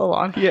 it's full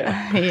on.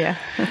 Yeah. Yeah.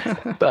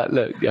 But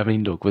look, I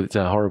mean, look, it's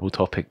a horrible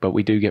topic, but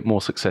we do get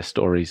more success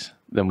stories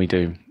than we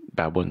do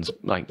bad ones,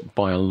 like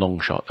by a long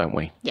shot, don't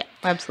we? Yeah,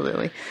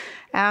 absolutely.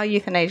 Our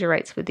euthanasia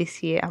rates for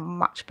this year are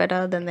much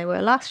better than they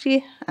were last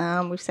year.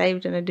 We've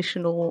saved an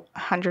additional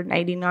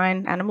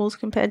 189 animals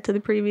compared to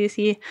the previous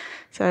year.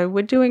 So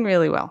we're doing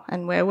really well,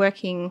 and we're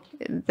working.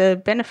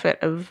 The benefit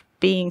of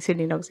being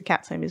Sydney Dogs and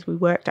Cats Home is we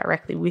work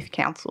directly with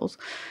councils.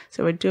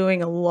 So we're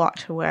doing a lot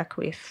to work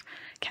with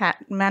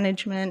cat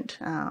management,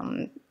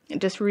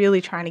 just really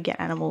trying to get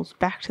animals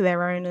back to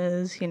their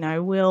owners.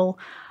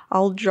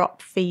 I'll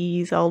drop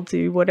fees, I'll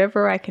do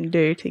whatever I can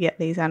do to get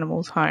these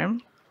animals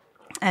home.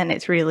 And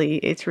it's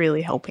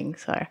really helping.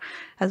 So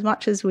as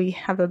much as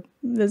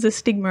there's a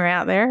stigma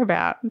out there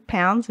about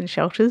pounds and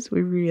shelters,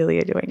 we really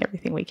are doing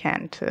everything we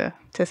can to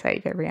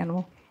save every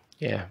animal.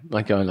 Yeah,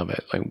 like I love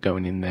it. Like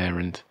going in there,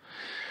 and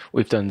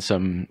we've done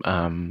some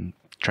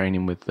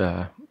training with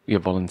your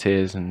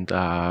volunteers and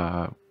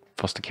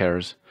foster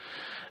carers,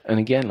 and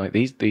again, like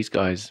these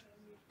guys,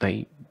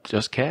 they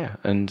just care.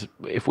 And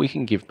if we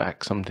can give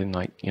back something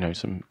like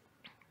some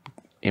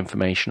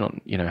information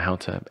on how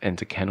to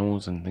enter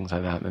kennels and things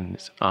like that, then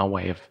it's our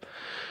way of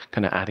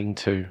kind of adding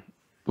to,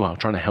 well,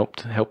 trying to help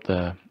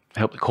the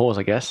cause,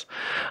 I guess.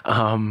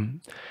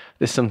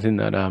 There's something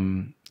that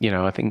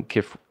I think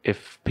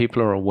if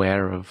people are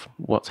aware of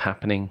what's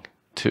happening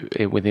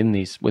within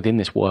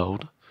this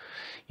world,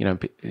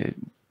 I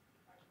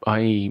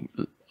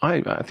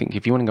think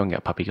if you want to go and get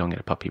a puppy, go and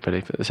get a puppy. But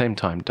if at the same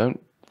time, don't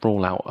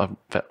rule out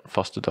a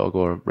foster dog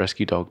or a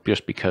rescue dog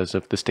just because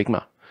of the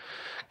stigma.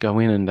 Go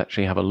in and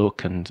actually have a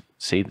look and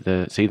see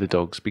the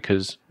dogs,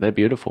 because they're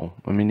beautiful.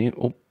 I mean,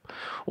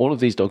 all of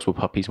these dogs were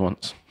puppies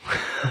once,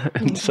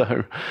 and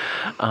so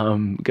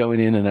going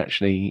in and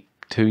actually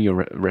to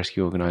your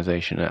rescue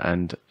organization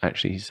and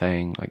actually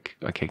saying like,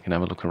 okay, can I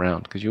have a look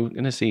around, because you're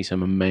going to see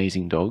some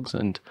amazing dogs,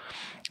 and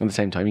at the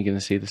same time you're going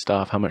to see the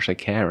staff, how much they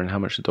care and how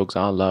much the dogs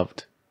are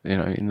loved,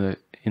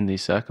 in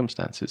these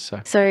circumstances.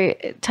 So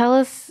tell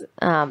us,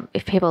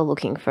 if people are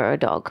looking for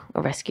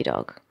a rescue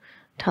dog,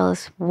 tell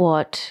us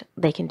what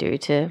they can do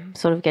to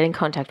sort of get in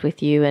contact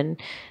with you and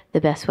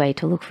the best way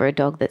to look for a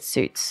dog that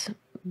suits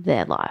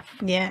their life.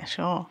 Yeah,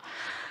 sure.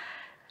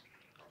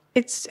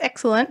 It's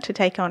excellent to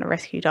take on a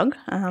rescue dog.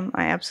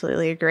 I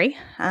absolutely agree.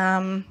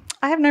 I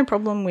have no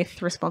problem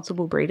with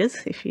responsible breeders.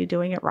 If you're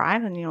doing it right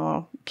and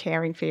you're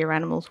caring for your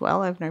animals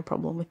well, I have no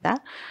problem with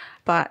that.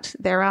 But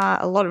there are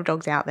a lot of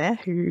dogs out there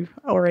who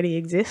already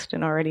exist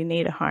and already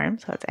need a home,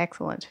 so it's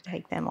excellent to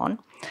take them on.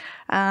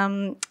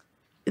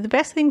 The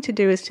best thing to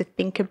do is to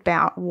think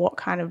about what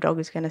kind of dog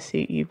is going to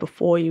suit you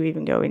before you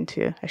even go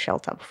into a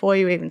shelter, before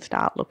you even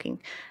start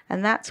looking.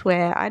 And that's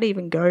where I'd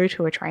even go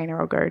to a trainer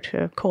or go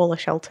to call a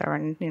shelter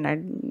and,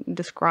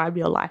 describe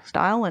your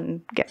lifestyle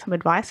and get some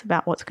advice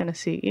about what's going to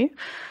suit you.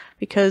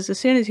 Because as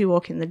soon as you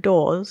walk in the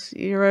doors,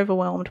 you're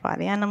overwhelmed by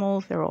the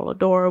animals. They're all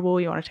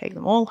adorable. You want to take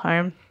them all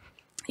home.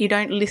 You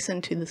don't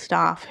listen to the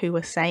staff who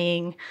are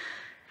saying,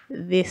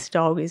 this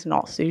dog is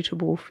not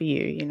suitable for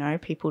you.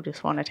 People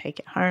just want to take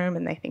it home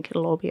and they think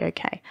it'll all be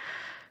okay.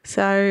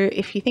 So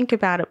if you think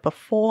about it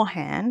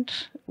beforehand,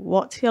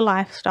 what's your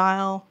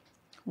lifestyle?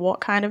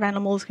 What kind of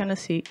animal is going to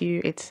suit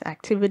you? Its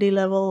activity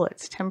level,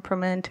 its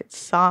temperament, its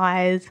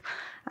size,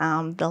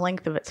 the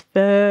length of its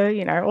fur,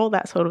 all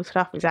that sort of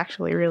stuff is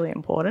actually really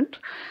important.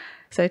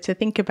 So to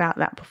think about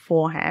that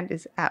beforehand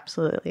is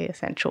absolutely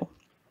essential.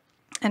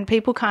 And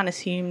people can't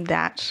assume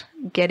that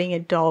getting a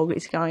dog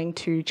is going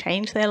to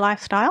change their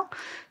lifestyle.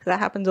 So that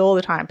happens all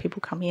the time.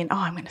 People come in,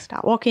 I'm going to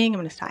start walking, I'm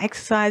going to start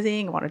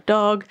exercising, I want a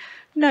dog.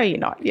 No, you're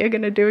not. You're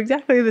going to do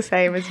exactly the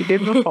same as you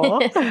did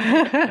before.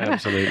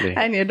 Absolutely.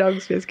 And your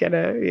dog's just going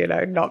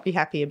to, not be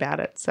happy about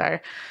it. So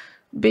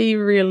be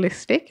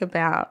realistic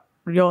about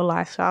your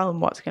lifestyle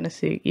and what's going to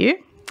suit you,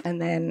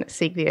 and then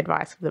seek the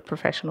advice of the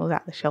professionals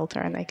at the shelter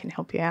and they can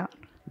help you out.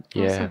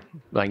 Yeah. Awesome.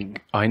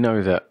 Like I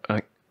know that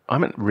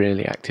I'm a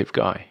really active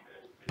guy,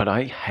 but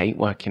I hate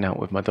working out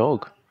with my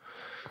dog.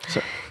 So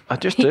I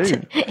just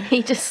do.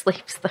 He just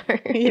sleeps though.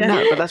 Yeah.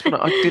 No, but that's what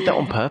I did that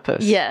on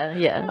purpose. Yeah.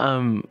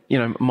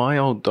 My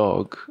old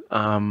dog,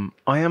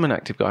 I am an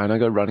active guy and I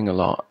go running a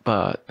lot,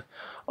 but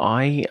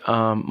my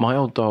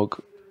old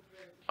dog,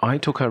 I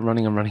took her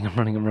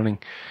running.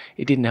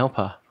 It didn't help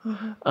her.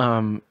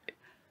 Mm-hmm.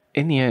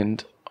 In the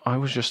end, I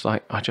was just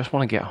like, I just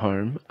want to get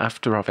home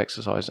after I've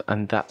exercised,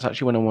 and that's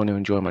actually when I want to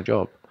enjoy my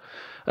job.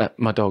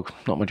 My dog,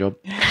 not my job.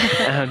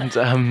 And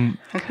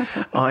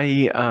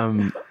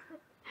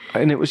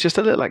and it was just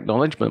a little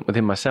acknowledgement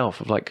within myself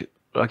of like,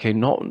 okay,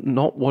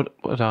 not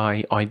what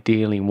I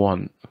ideally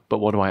want, but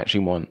what do I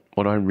actually want?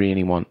 What do I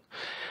really want?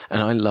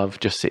 And I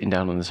love just sitting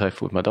down on the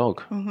sofa with my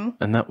dog. Mm-hmm.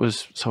 And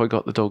so I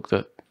got the dog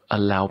that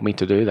allowed me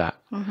to do that.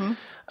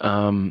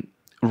 Mm-hmm.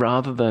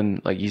 Rather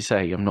than, like you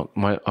say,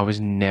 I was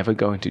never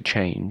going to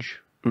change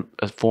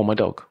for my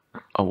dog.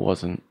 I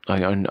wasn't. I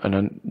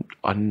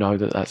know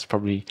that that's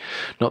probably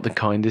not the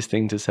kindest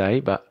thing to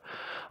say, but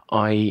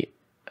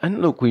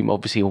look,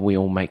 we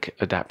all make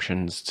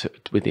adaptations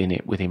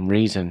within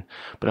reason,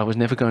 but I was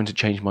never going to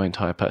change my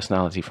entire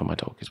personality for my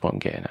dog, is what I'm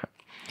getting at.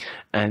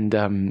 And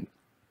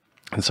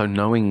so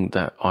knowing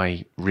that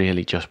I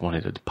really just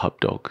wanted a pub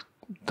dog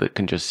that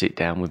can just sit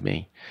down with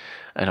me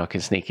and I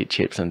can sneak it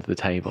chips under the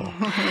table,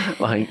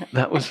 like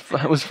that was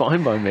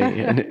fine by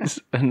me,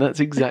 and that's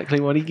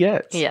exactly what he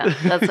gets. Yeah,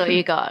 that's what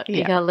you got.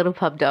 You got a little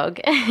pub dog.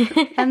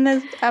 And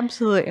there's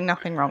absolutely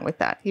nothing wrong with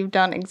that. You've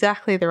done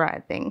exactly the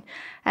right thing.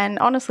 And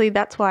honestly,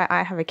 that's why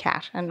I have a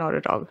cat and not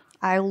a dog.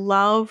 I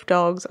love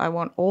dogs. I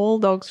want all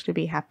dogs to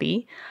be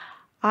happy.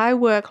 I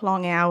work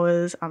long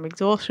hours. I'm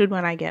exhausted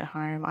when I get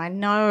home. I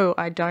know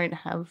I don't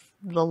have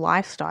the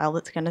lifestyle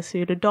that's going to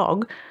suit a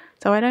dog,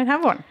 so I don't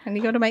have one. And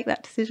you got to make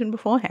that decision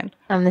beforehand.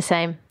 I'm the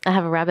same. I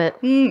have a rabbit.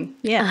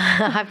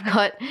 Yeah. I've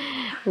got,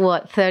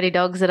 30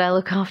 dogs that I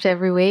look after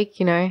every week.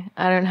 You know,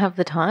 I don't have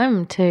the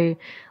time to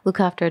look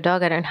after a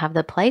dog. I don't have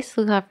the place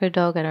to look after a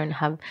dog. I don't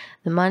have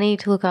the money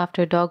to look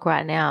after a dog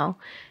right now.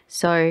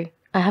 So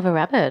I have a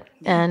rabbit,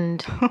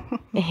 and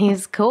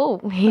he's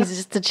cool. He's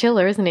just a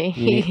chiller, isn't he?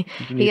 He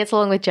gets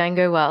along with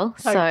Django well.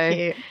 So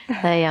cute.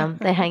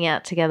 they hang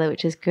out together,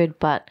 which is good.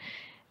 But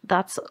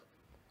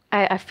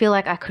I feel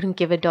like I couldn't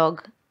give a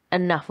dog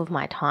enough of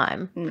my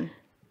time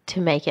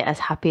to make it as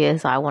happy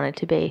as I want it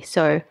to be.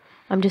 So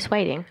I'm just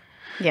waiting.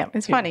 Yeah,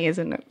 it's funny,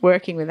 isn't it?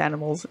 Working with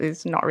animals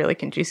is not really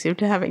conducive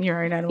to having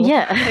your own animal.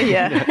 Yeah.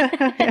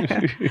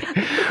 Yeah.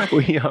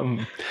 We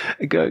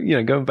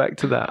going back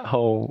to that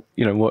whole,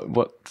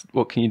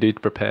 what can you do to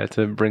prepare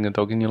to bring a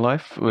dog in your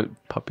life,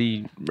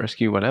 puppy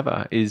rescue,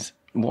 whatever, is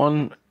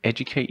one,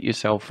 educate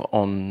yourself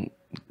on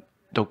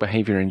dog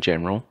behavior in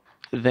general,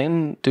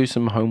 then do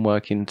some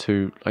homework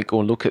into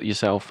or look at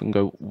yourself and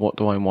go, what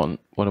do I want?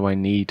 What do I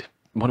need?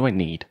 What do I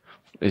need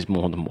is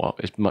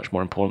much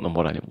more important than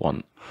what I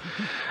want.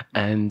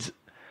 And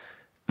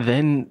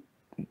then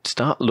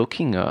start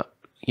looking at,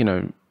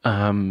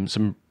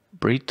 some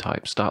breed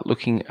types, start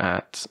looking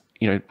at,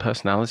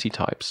 personality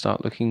types,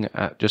 start looking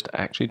at just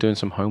actually doing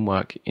some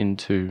homework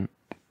into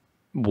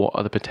what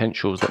are the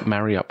potentials that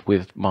marry up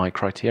with my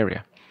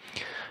criteria.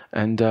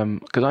 And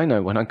because I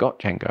know when I got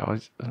Django, I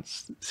was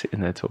sitting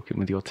there talking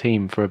with your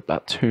team for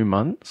about 2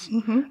 months.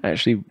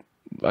 Actually,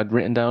 I'd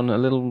written down a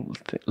little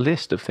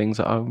list of things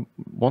that I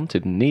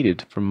wanted and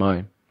needed from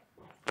my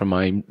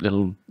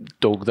little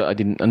dog that I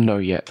didn't know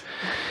yet.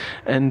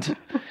 And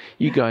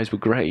you guys were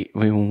great.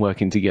 We were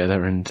working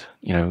together, and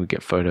we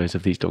get photos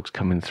of these dogs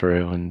coming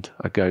through, and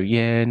I go,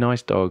 yeah,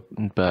 nice dog,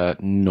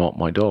 but not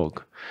my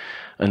dog.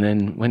 And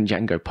then when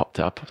Django popped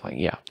up, I was like,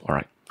 yeah, all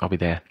right, I'll be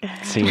there.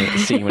 See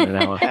you in an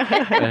hour.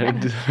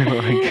 And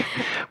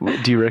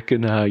do you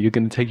reckon you're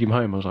going to take him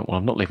home? I was like, well,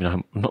 I'm not leaving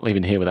home. I'm not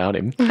leaving here without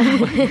him.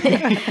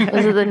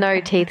 Was it the no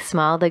teeth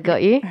smile that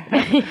got you?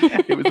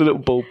 It was the little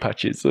bald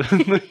patches.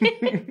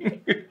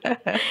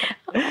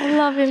 I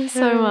love him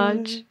so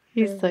much.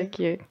 He's so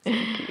cute.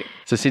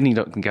 So Sydney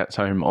Dogs and Cats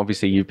Home,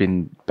 obviously you've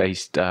been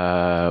based,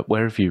 where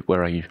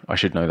are you? I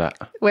should know that.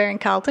 We're in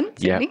Carlton,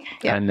 Sydney.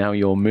 Yeah. And now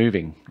you're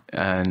moving.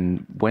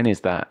 And when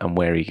is that, and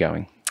where are you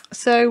going?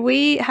 So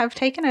we have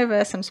taken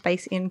over some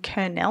space in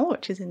Kurnell,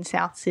 which is in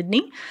South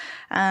Sydney,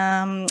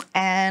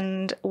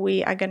 and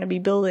we are going to be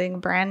building a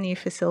brand new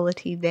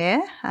facility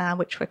there,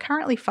 which we're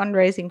currently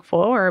fundraising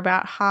for. We're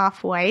about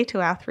halfway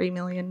to our $3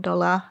 million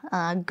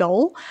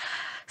goal.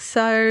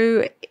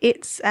 So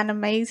it's an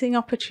amazing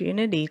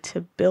opportunity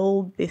to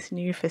build this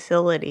new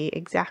facility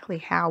exactly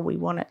how we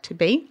want it to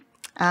be.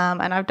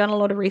 And I've done a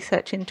lot of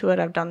research into it.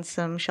 I've done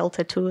some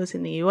shelter tours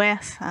in the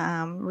US,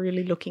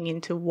 really looking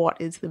into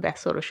what is the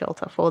best sort of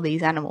shelter for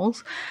these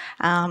animals.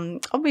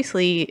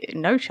 Obviously,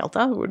 no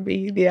shelter would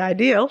be the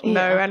ideal,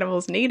 no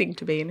animals needing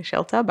to be in a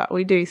shelter, but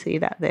we do see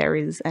that there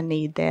is a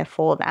need there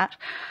for that.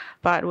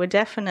 But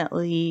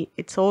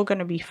it's all going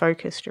to be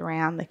focused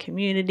around the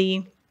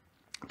community,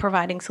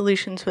 providing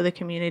solutions for the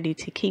community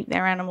to keep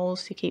their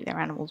animals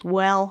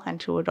well, and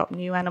to adopt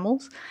new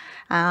animals,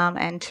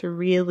 and to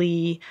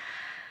really...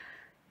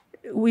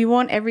 We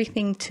want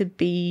everything to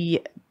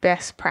be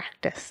best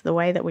practice, the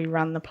way that we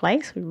run the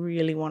place. We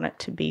really want it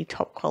to be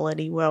top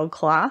quality, world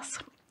class.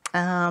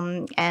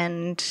 We're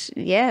going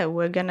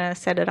to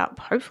set it up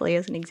hopefully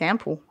as an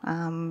example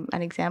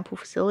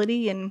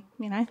facility, and,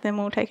 then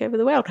we'll take over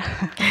the world.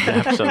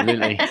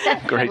 Absolutely.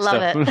 Great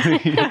stuff.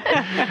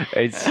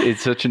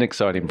 It's such an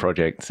exciting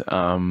project.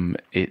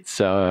 It's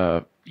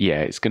going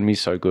to be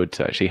so good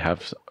to actually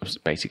have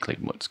basically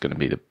what's going to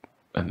be the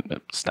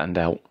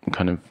standout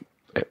kind of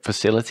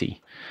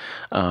facility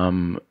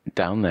down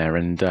there,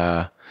 and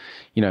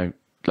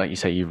like you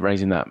say, you're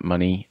raising that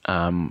money.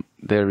 Is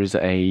there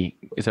a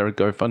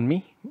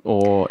GoFundMe,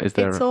 or is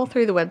there? It's all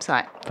through the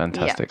website.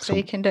 Fantastic. Yeah, so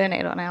you can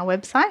donate on our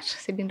website,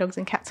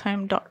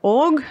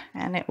 sydneydogsandcatshome.org,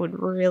 and it would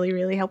really,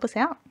 really help us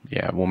out.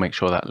 Yeah, we'll make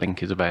sure that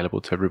link is available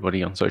to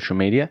everybody on social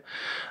media.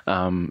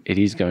 It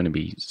is going to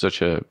be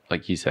such a,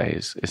 like you say,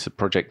 it's a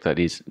project that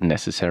is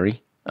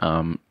necessary.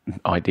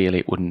 Ideally,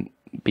 it wouldn't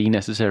be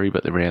necessary,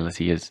 but the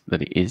reality is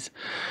that it is.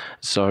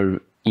 So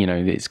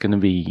it's going to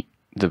be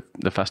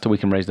the faster we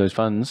can raise those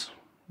funds,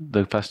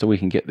 the faster we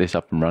can get this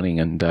up and running.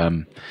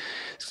 And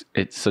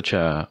it's such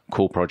a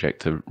cool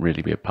project to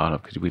really be a part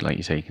of, because like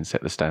you say, you can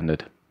set the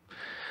standard.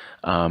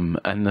 And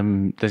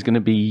then there's going to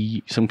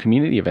be some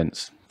community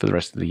events for the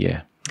rest of the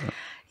year.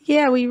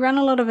 Yeah, we run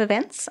a lot of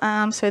events,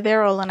 so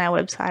they're all on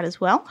our website as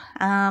well.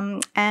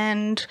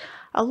 And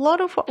A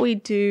lot of what we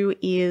do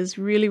is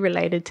really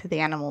related to the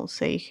animals.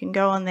 So you can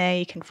go on there,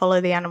 you can follow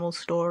the animal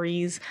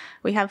stories.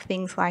 We have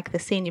things like the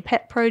Senior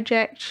Pet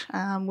Project,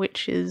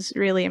 which is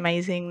really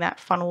amazing, that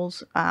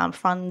funnels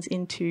funds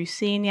into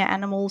senior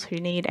animals who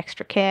need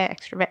extra care,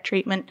 extra vet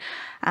treatment.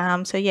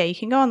 So yeah, you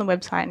can go on the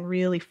website and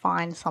really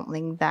find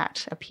something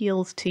that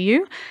appeals to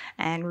you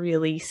and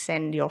really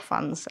send your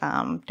funds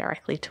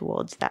directly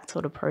towards that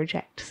sort of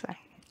project. So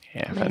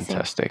Yeah, Amazing.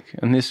 fantastic.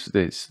 And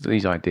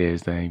these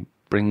ideas, they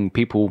bring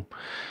people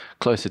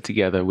closer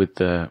together with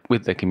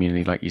the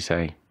community, like you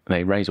say.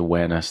 They raise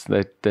awareness.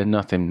 They're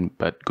nothing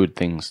but good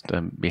things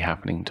to be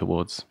happening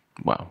towards,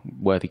 well,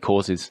 worthy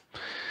causes.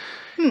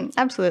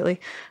 Absolutely.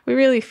 We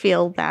really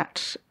feel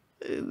that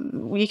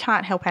you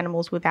can't help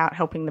animals without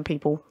helping the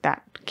people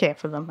that care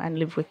for them and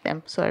live with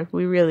them. So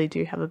we really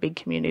do have a big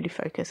community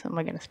focus, and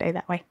we're going to stay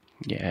that way.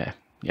 Yeah,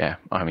 yeah.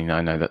 I mean,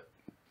 I know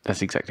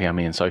that's exactly how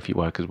me and Sophie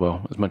work as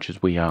well. As much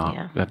as we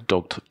are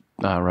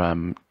our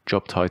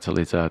job title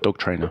is dog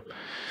trainer,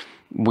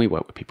 we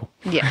work with people.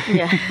 Yeah.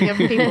 Yeah. We have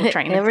people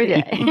training Every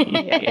day.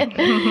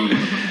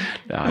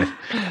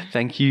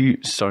 Thank you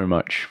so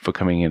much for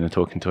coming in and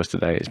talking to us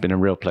today. It's been a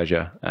real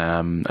pleasure.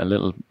 A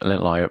little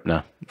eye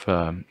opener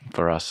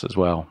for us as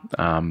well,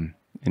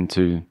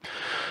 into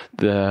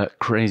the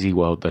crazy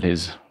world that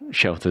is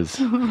shelters,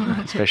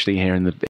 especially here in the